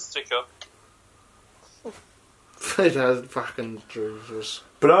 it has a sticker. It has fucking Jesus.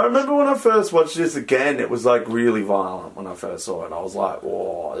 But I remember when I first watched this again, it was like really violent when I first saw it. I was like,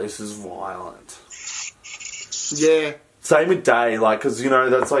 whoa, this is violent. Yeah. Same with Day, like, because, you know,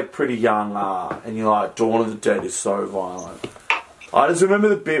 that's like pretty young, and you're like, Dawn of the Dead is so violent. I just remember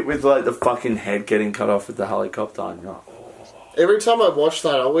the bit with like the fucking head getting cut off with the helicopter, and you're like, oh. Every time I watch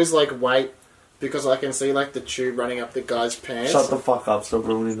that, I always like wait because I can see like the tube running up the guy's pants. Shut the fuck up, stop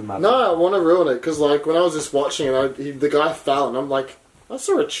ruining the map. No, I want to ruin it because like when I was just watching it, the guy fell and I'm like, I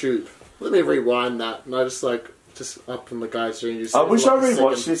saw a tube. Let me rewind that, and I just up from the guy's doing. I wish I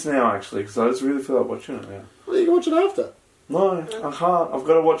rewatched this now actually because I just really feel like watching it now. Well, you can watch it after. No, I can't. I've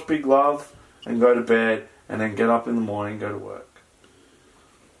got to watch Big Love and go to bed and then get up in the morning and go to work.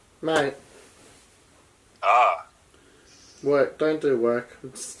 Mate. Work. Don't do work.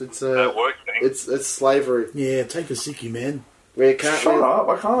 It's work thing. It's slavery. Yeah, take a sickie, man. We can't. Shut up!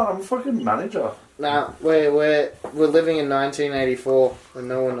 I can't. I'm a fucking manager. Nah, we're living in 1984 and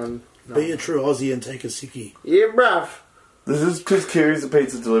no one. Be a true Aussie and take a sickie. Yeah, bruv. This is because Kiri's a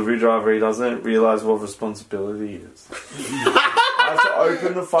pizza delivery driver. He doesn't realise what responsibility he is. I have to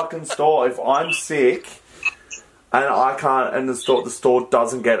open the fucking store. If I'm sick and I can't, and the store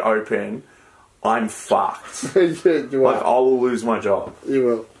doesn't get open, I'm fucked. You like, I will lose my job. You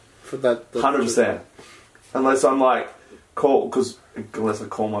will. For that 100%. Unless I'm like, unless I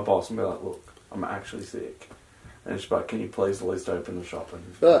call my boss and be like, look, I'm actually sick. And she's like, can you please at least open the shop?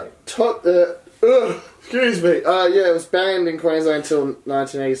 Excuse me. Yeah, it was banned in Queensland until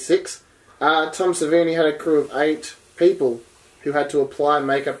 1986. Tom Savini had a crew of 8 people who had to apply and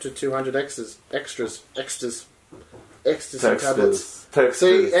make up to 200 ecstasy tablets.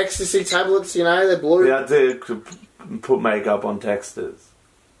 See, ecstasy tablets, you know, they're blue. They had to put makeup on texters.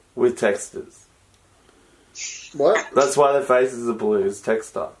 With texters. What? That's why their faces are blue. Is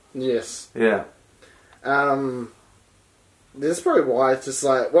texture. Yes. Yeah. This is probably why it's just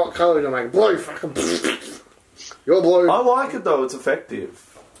like, what colour do I make? Blue, fucking. You're blue. I like it though. It's effective.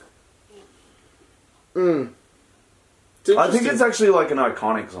 I think it's actually like an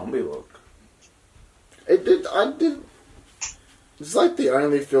iconic zombie look. It's like the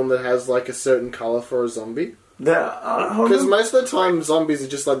only film that has like a certain colour for a zombie. Because most of the time zombies are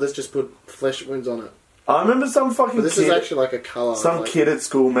just like, let's just put flesh wounds on it. I remember some fucking But this kid, is actually like a colour. some like, kid at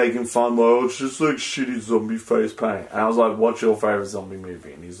school making fun, like, oh, it's just like shitty zombie face paint. And I was like, what's your favourite zombie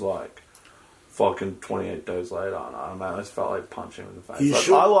movie? And he's like, fucking 28 Days Later. And I don't know, I just felt like punching him in the face.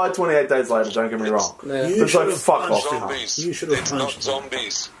 Like, I like 28 Days Later, don't get me wrong. Yeah. It's like, fuck off. Zombies. You should have It's not punched them.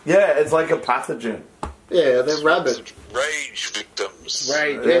 zombies. Yeah, it's like a pathogen. Yeah, they're rabid. Rage victims.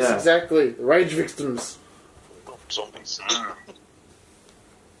 Rage, yes, Yeah. exactly. Rage victims. Not zombies.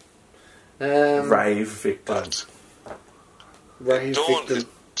 Rave victims. Rage Dawn victim. is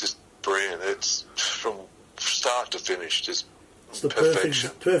just brilliant. It's from start to finish, just It's the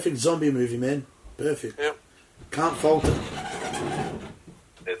perfection. perfect zombie movie, man. Perfect. Yep. Can't fault it.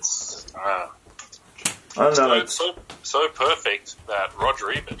 It's I don't know. so perfect that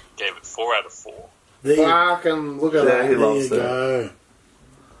Roger Ebert gave it 4 out of 4. There you, Fucking look at Yeah, he that. there loves you it. go.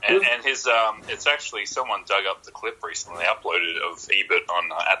 And his it's actually someone dug up the clip recently, uploaded it of Ebert on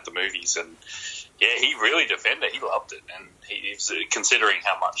at the movies, and yeah, he really defended it. He loved it, and he's considering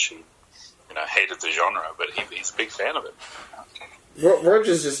how much he hated the genre, but he's a big fan of it.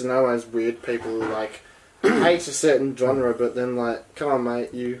 Roger's just no one's weird people who like hates a certain genre, but then like, come on,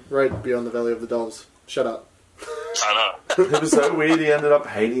 mate, you wrote Beyond the Valley of the Dolls. Shut up. I know. It was so weird, he ended up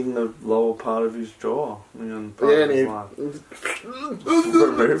hating the lower part of his jaw. And and he removed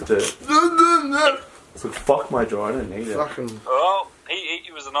it. It's like, fuck my jaw, I don't need it. fucking. Well,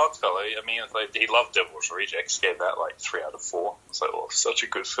 he was an odd fellow. I mean, he loved Devil's Rejects. Gave that like 3 out of 4. So, such a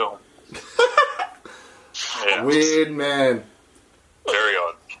good film. Yeah, Weird man. very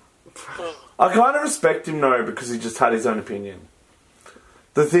odd. I kind of respect him though, because he just had his own opinion.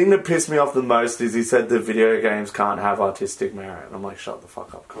 The thing that pissed me off the most is he said that video games can't have artistic merit. And I'm like, shut the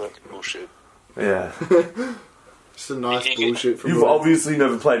fuck up, That's bullshit. Yeah. Just a nice bullshit from You've Roger. obviously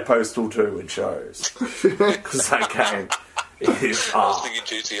never played Postal 2, it shows. Because that game is I was hard.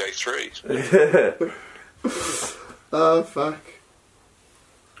 thinking GTA 3. Oh, fuck.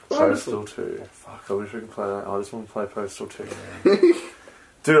 Postal 2. Fuck, I wish we could play that. I just want to play Postal 2 now.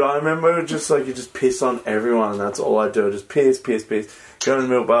 Dude, I remember just like you just piss on everyone and that's all I do. Just piss. Go to the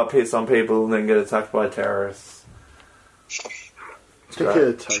milk bar, piss on people and then get attacked by terrorists. Get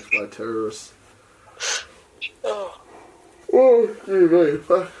attacked by terrorists. Oh, excuse me.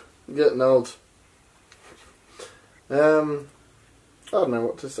 Fuck. I'm getting old. I don't know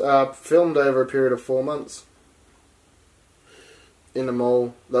what to say. Filmed over a period of 4 months. In a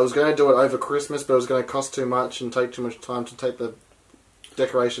mall. They was going to do it over Christmas, but it was going to cost too much and take too much time to take the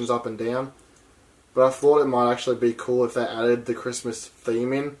decorations up and down. But I thought it might actually be cool if they added the Christmas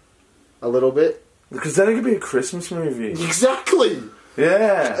theme in a little bit. Because then it could be a Christmas movie. Exactly!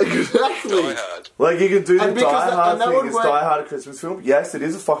 Yeah. Exactly! Die Hard. Like you could do the And because Die that- Hard and that thing. would Is work- Die Hard a Christmas film? Yes, it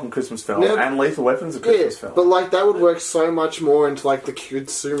is a fucking Christmas film. Yeah. And Lethal Weapon's a Yeah, Christmas film. but like that would work so much more into like the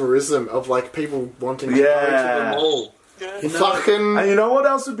consumerism of like people wanting to go to the mall. You know, Fucking And you know what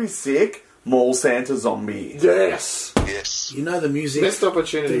else would be sick? Mall Santa Zombie. yes, Yes. you know the music. missed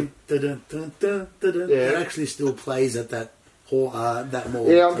opportunity. It actually still plays at that hall, that mall.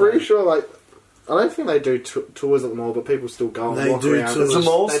 Yeah, I'm pretty sure. Like, I don't think they do tours at the mall, but people still go and They walk do around. tours. Is the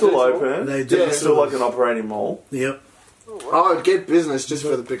mall They still do tour? open? They do. Yeah, It's still like an operating mall. Yep. Oh, I'd get business just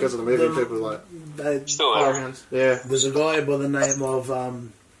for because of the movie. People are like, They, Still oh, there. yeah. there's a guy by the name of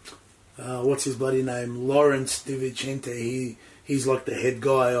what's his bloody name? Lawrence DiVicente. He's like the head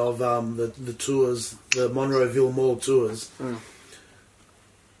guy of the tours, the Monroeville Mall tours.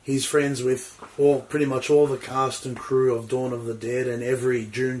 He's friends with pretty much all the cast and crew of Dawn of the Dead, and every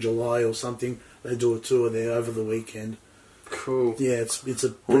June, July or something, they do a tour there over the weekend. Cool. Yeah, it's a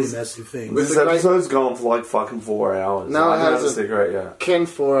pretty massive thing. With This the great- episode's gone for like fucking 4 hours. No, I it haven't had a hasn't. cigarette yet. Ken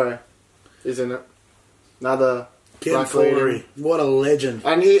Foro is in it. Another Ken black lead. Forey, what a legend!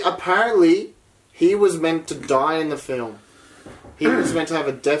 And he apparently he was meant to die in the film. He was meant to have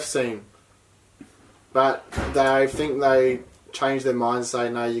a death scene, but I think they changed their mind,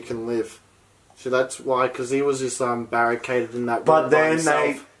 saying no, you can live. So that's why, because he was just barricaded in that. But room by then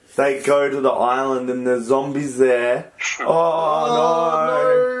himself. they go to the island and there's zombies there. Oh,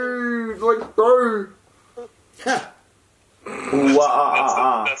 no! Like bro. no!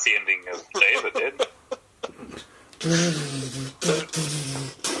 Wah, That's the ending of Day of the Dead.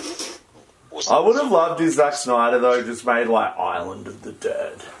 I would have loved if Zack Snyder though just made like Island of the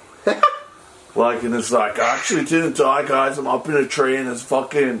Dead. Like, and it's like, I actually didn't die, guys. I'm up in a tree and there's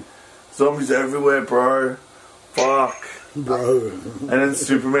fucking zombies everywhere, bro. Fuck. Bro. And then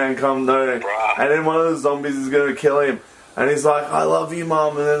Superman comes down, and then one of the zombies is going to kill him. And he's like, I love you,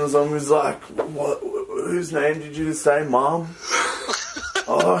 Mom. And then the zombie's like, what? Whose name did you just say, Mom?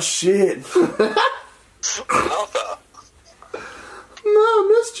 Oh, shit. Arthur. Mom,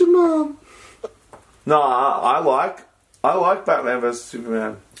 missed your mom. No, I like Batman vs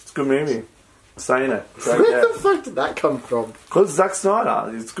Superman. It's a good movie. Saying it. Where the fuck did that come from? Because Zack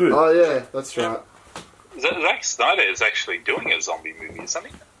Snyder. It's good. Oh, yeah, that's right. Zack Snyder is actually doing a zombie movie, isn't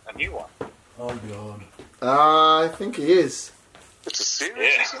he? A new one. Oh, God. I think he is. It's a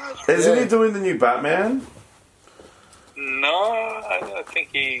series, isn't it? Isn't he doing the new Batman? No, I think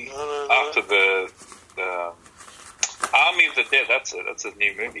he after the Army of the Dead. That's it. That's a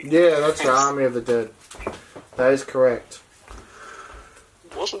new movie. Yeah, that's the Army of the Dead. That is correct.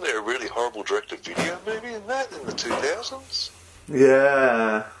 Wasn't there a really horrible direct-to-video movie in that in the 2000s?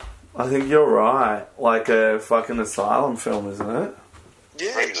 Yeah. I think you're right. Like a fucking asylum film, isn't it?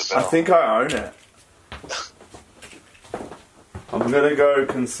 Yes. I think I own it. I'm gonna go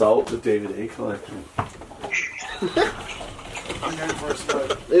consult the DVD collection. I'm going for a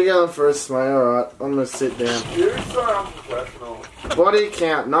smoke. You're going for a smoke, alright. I'm gonna sit down. You're so unprofessional. Body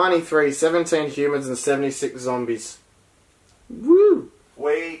count 93, 17 humans and 76 zombies. Woo!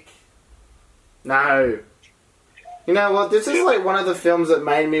 Weak. No. You know what? This is like one of the films that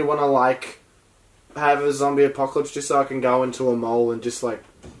made me want to like have a zombie apocalypse just so I can go into a mole and just like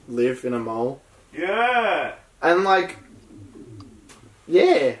live in a mole. Yeah. And like,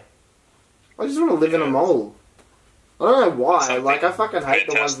 yeah. I just want to live in a mole. I don't know why. Like, I fucking hate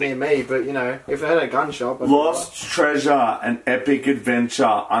the ones near me, but you know, if they had a gun shop... Lost treasure, an epic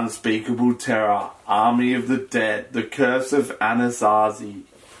adventure, unspeakable terror, Army of the Dead, the curse of Anasazi.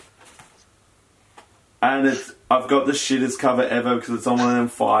 And I've got the shittest cover ever because it's on one of them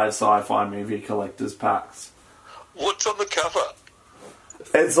 5 sci-fi movie collector's packs. What's on the cover?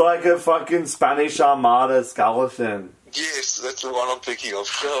 It's like a fucking Spanish Armada skeleton. Yes, that's the one I'm thinking of.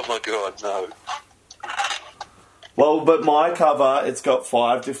 Oh my god, no. Well, but my cover, it's got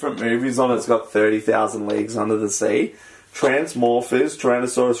 5 different movies on it. It's got 30,000 Leagues Under the Sea, Transmorphers,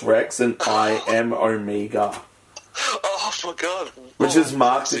 Tyrannosaurus Rex, and I Am Omega. Oh my god. Which is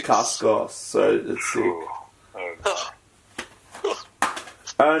Mark Dacascos, so it's sick.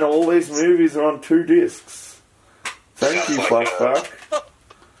 And all these movies are on 2 discs. Thank you, Flashback.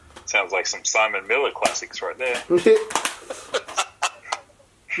 Sounds like some Simon Miller classics right there.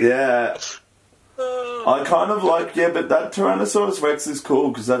 Yeah. I kind of like, but that Tyrannosaurus Rex is cool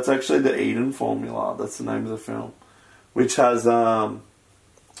because that's actually the Eden formula. That's the name of the film. Which has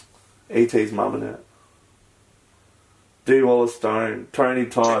E.T.'s mum in it. D. Wallace Stone, Tony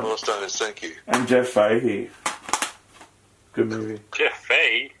Todd. D. Wallace Stone, thank you. And Jeff Fahey. Good movie. Jeff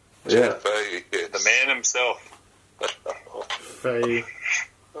Fahey? Yeah. Jeff Fahey, yes. The man himself. Fahey.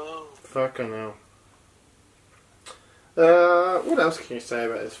 Fucking hell. What else can you say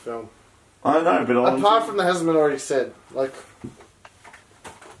about this film? I don't know, but apart from the hasn't been already said, like,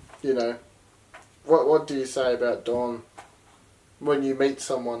 you know, what do you say about Dawn when you meet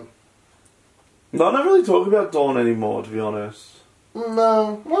someone? I don't really talk about Dawn anymore, to be honest.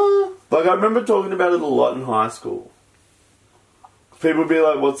 No, well... Like, I remember talking about it a lot in high school. People would be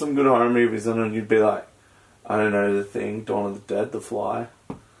like, what's some good horror movies? And then you'd be like, I don't know, The Thing, Dawn of the Dead, The Fly.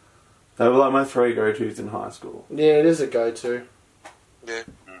 They were like my 3 go-tos in high school. Yeah, it is a go-to. Yeah.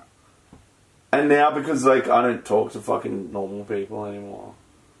 And now, because, like, I don't talk to fucking normal people anymore.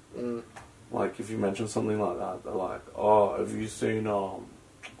 Mm. Like, if you mention something like that, they're like, oh, have you seen,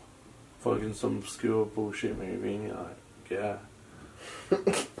 fucking some obscure bullshit movie? And you're like, yeah.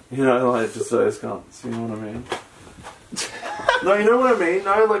 You know, like, just those cunts, you know what I mean? No, you know what I mean?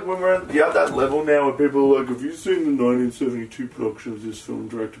 No, like, when we're at that level now where people are like, have you seen the 1972 production of this film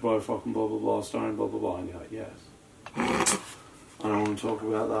directed by fucking blah blah blah, starring blah blah blah? And you're like, yes. I don't want to talk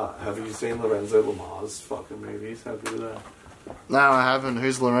about that. Have you seen Lorenzo Lamar's fucking movies? How good are they? No, I haven't.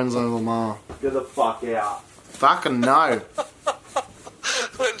 Who's Lorenzo Lamar? Get the fuck out. Fucking no.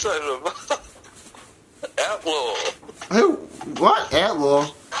 Lorenzo Lamar. Outlaw. Who? What? Outlaw?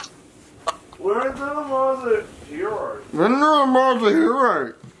 Lorenzo Lamar's a hero. Lorenzo Lamar's a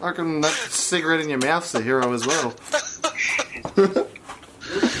hero. Fucking that cigarette in your mouth's a hero as well.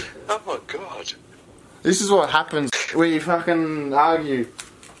 Oh my god. This is what happens when you fucking argue.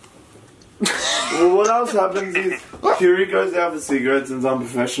 Well, what else happens is Curie goes out for cigarettes and is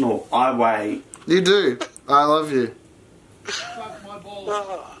unprofessional. I wait. You do. I love you.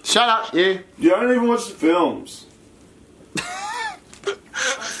 Shut up, you. You don't even watch the films.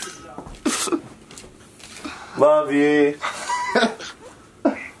 Love you.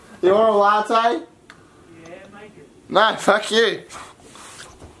 You want a latte? Yeah, make it. No, fuck you.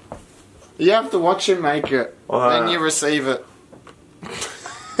 You have to watch him make it. Then you receive it.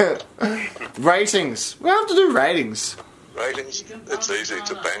 Ratings. We have to do ratings. Ratings? It's easy.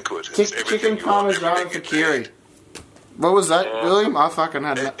 It's a banquet. It's Chicken parmesan for Kiri. What was that, William? I fucking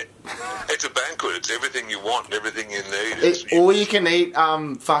had that. It's a banquet. It's everything you want and everything you need. It's all you can eat,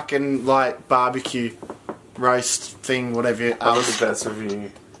 fucking, like, barbecue, roast thing, whatever. That was the best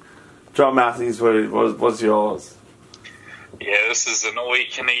review. John Matthews, what's yours? Yeah, this is an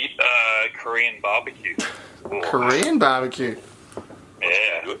all-you-can-eat Korean barbecue. Ooh. Korean barbecue?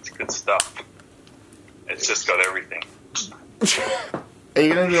 Yeah, it's good stuff. It's just got everything. Are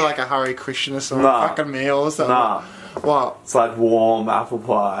you going to do, like, a Hare Krishna or some fucking meal or something? Nah. What? It's like warm apple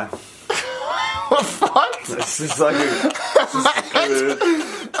pie. What? It's just like a good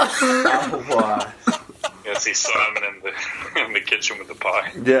apple pie. You see Simon in the kitchen with the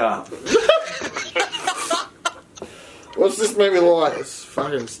pie. Yeah. What's this movie like? It's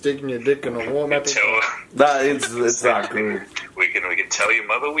fucking sticking your dick in a warm apple pie. It's that good. We can tell your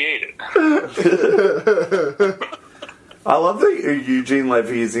mother we ate it. I love that Eugene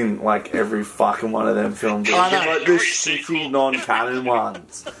Levy is in like every fucking one of them films. I know. Like the shitty non-canon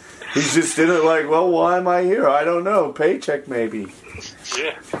ones. He's just in it like, well, why am I here? I don't know. Paycheck maybe.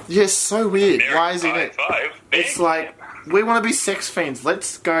 Yeah. Yeah, it's so weird. American Why is he in it? It's like, we want to be sex fiends.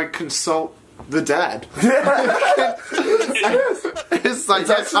 Let's go consult the dad. It's like,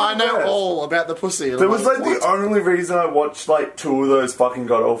 yes, I know all about the pussy. That was like the only reason I watched like 2 of those fucking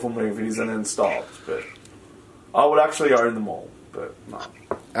god-awful movies and then stopped. But I would actually own them all. But no.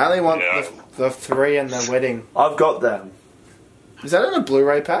 I only want the 3 and the wedding. I've got them. Is that in a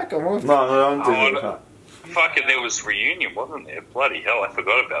Blu-ray pack? Or what? No, I don't do that pack. Fucking, there was Reunion, wasn't there? Bloody hell, I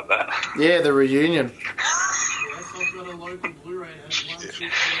forgot about that. Yeah, the Reunion.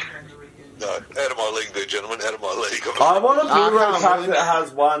 No, out of my league there, gentlemen. Out of my league. I want a Blu-ray pack that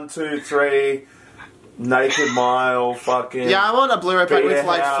has 1, 2, 3, Naked Mile, fucking... Yeah, I want a Blu-ray pack with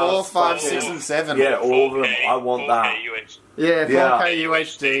like 4, 5, fucking, 6 and 7. Yeah, all of them. I want that. Yeah, 4K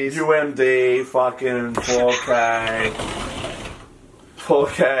UHDs. UMD, fucking 4K.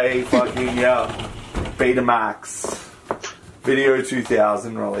 4K, fucking, yeah. Betamax. Video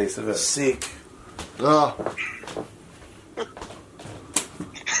 2000 release of it. Sick. Oh.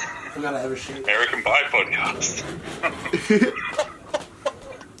 I'm gonna have a shit. American Pie podcast.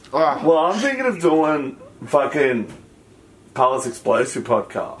 Well, I'm thinking of doing fucking Palace Explosive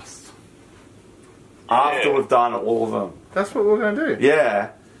podcast. After we've done all of them. That's what we're going to do.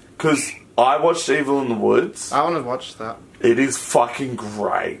 Yeah. Because I watched Evil in the Woods. I want to watch that. It is fucking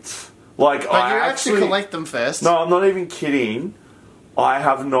great. Like, but you actually collect them first. No, I'm not even kidding. I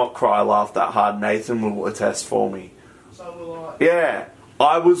have not cried laughed that hard. Nathan will attest for me. So will I. Yeah.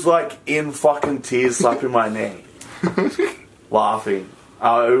 I was like in fucking tears slapping my knee. Laughing.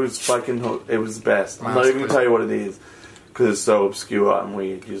 It was fucking... It was the best. I'm not even going to tell you what it is. Because it's so obscure and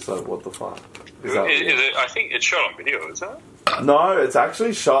weird. You're just like, what the fuck? Is it, I think it's shot on video, is it? No, it's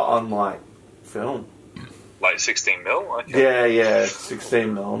actually shot on, like, film. Like 16 mil? Okay. Yeah,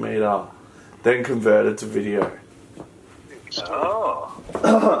 16 millimeter. Then converted to video. Oh.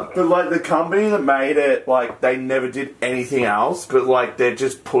 But, like, the company that made it, like, they never did anything else, but, like, they're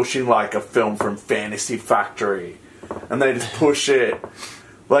just pushing, like, a film from Fantasy Factory. And they just push it,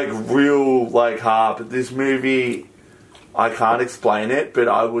 like, real, like, hard. But this movie, I can't explain it, but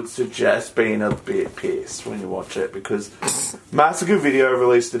I would suggest being a bit pissed when you watch it, because Massacre Video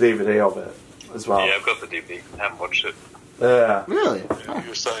released a DVD of it as well. Yeah, I've got the DVD. I haven't watched it. Yeah. Really? You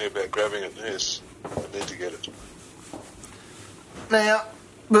were saying about grabbing it. Yes, I need to get it. Now,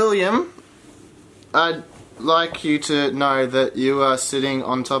 William, I'd like you to know that you are sitting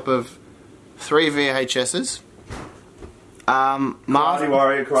on top of 3 VHSs. Karate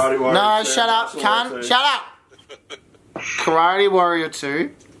Warrior. No, shut up, cunt. Shut up! Karate Warrior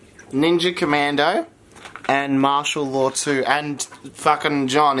 2, Ninja Commando, and Martial Law 2. And fucking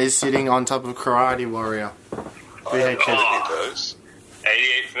John is sitting on top of Karate Warrior. VHS. Those.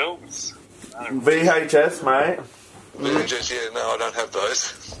 88 films. VHS, mate. VHS, yeah, no, I don't have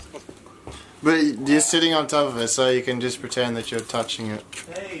those. But you're sitting on top of it, so you can just pretend that you're touching it.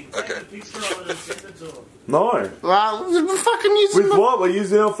 Hey, Okay. take a picture of it and send it to him. No. Well, we're fucking using With what? We're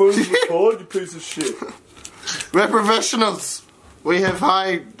using our phones to record, you piece of shit. We're professionals. We have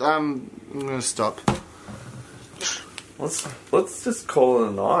high. I'm gonna stop. Let's just call it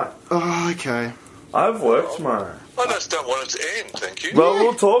a night. Oh, okay. I have work tomorrow. I just don't want it to end, thank you. Well,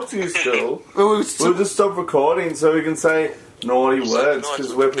 we'll talk to you still. We'll just stop recording so we can say naughty words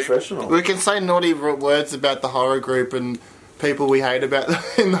because we're professional. We can say naughty words about the horror group and people we hate about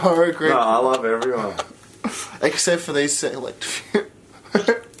in the horror group. No, I love everyone. Except for these select few.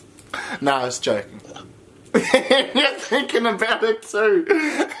 No, I was joking. You're thinking about it too.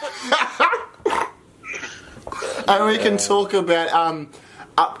 And we can talk about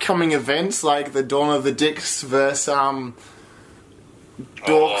upcoming events like the Dawn of the Dicks versus Dark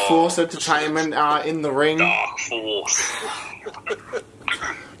Force Entertainment in the ring. Dark Force.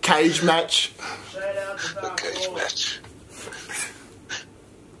 Cage match. The cage match.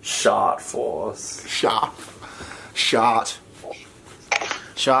 Shart Force. Shart,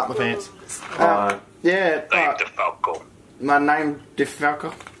 my pants. Yeah. Dave DeFalco. My name,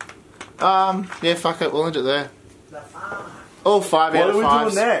 DeFalco. Yeah, fuck it, we'll end it there. All 5 out of 5. What are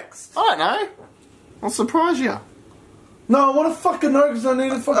we doing next? I don't know. I'll surprise you. No, I want to fucking know because I need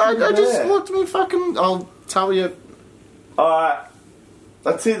to fucking I just looked me fucking... I'll tell you. Alright.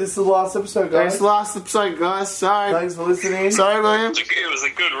 That's it. This is the last episode, guys. That's the last episode, guys. Sorry. Thanks for listening. Sorry, William. It was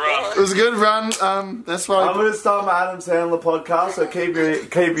a good run. It was a good run. That's why I'm going to start my Adam Sandler podcast, so keep your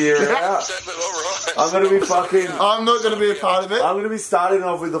ear out. Alright. I'm going to be fucking... I'm not going to be a part of it. I'm going to be starting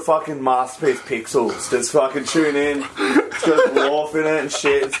off with the fucking Masterpiece Pixels. Just fucking tune in. It's got Dwarf in it and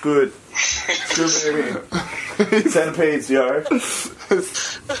shit. It's good. It's good, baby. Centipedes, yo.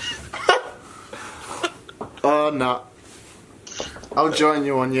 Oh, no. I'll join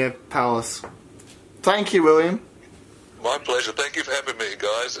you on your palace. Thank you, William. My pleasure. Thank you for having me,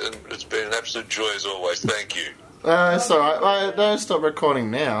 guys, and it's been an absolute joy as always. Thank you. It's alright. Don't stop recording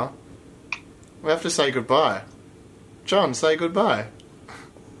now. We have to say goodbye. John, say goodbye.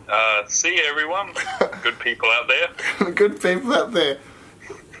 See you, everyone. Good people out there. Good people out there.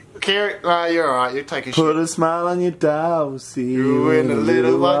 Kerry, you're alright. You take a Put shit. a smile on your dial. We'll see you in a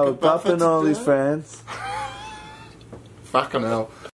little while. Buffing all these friends. Fucking hell.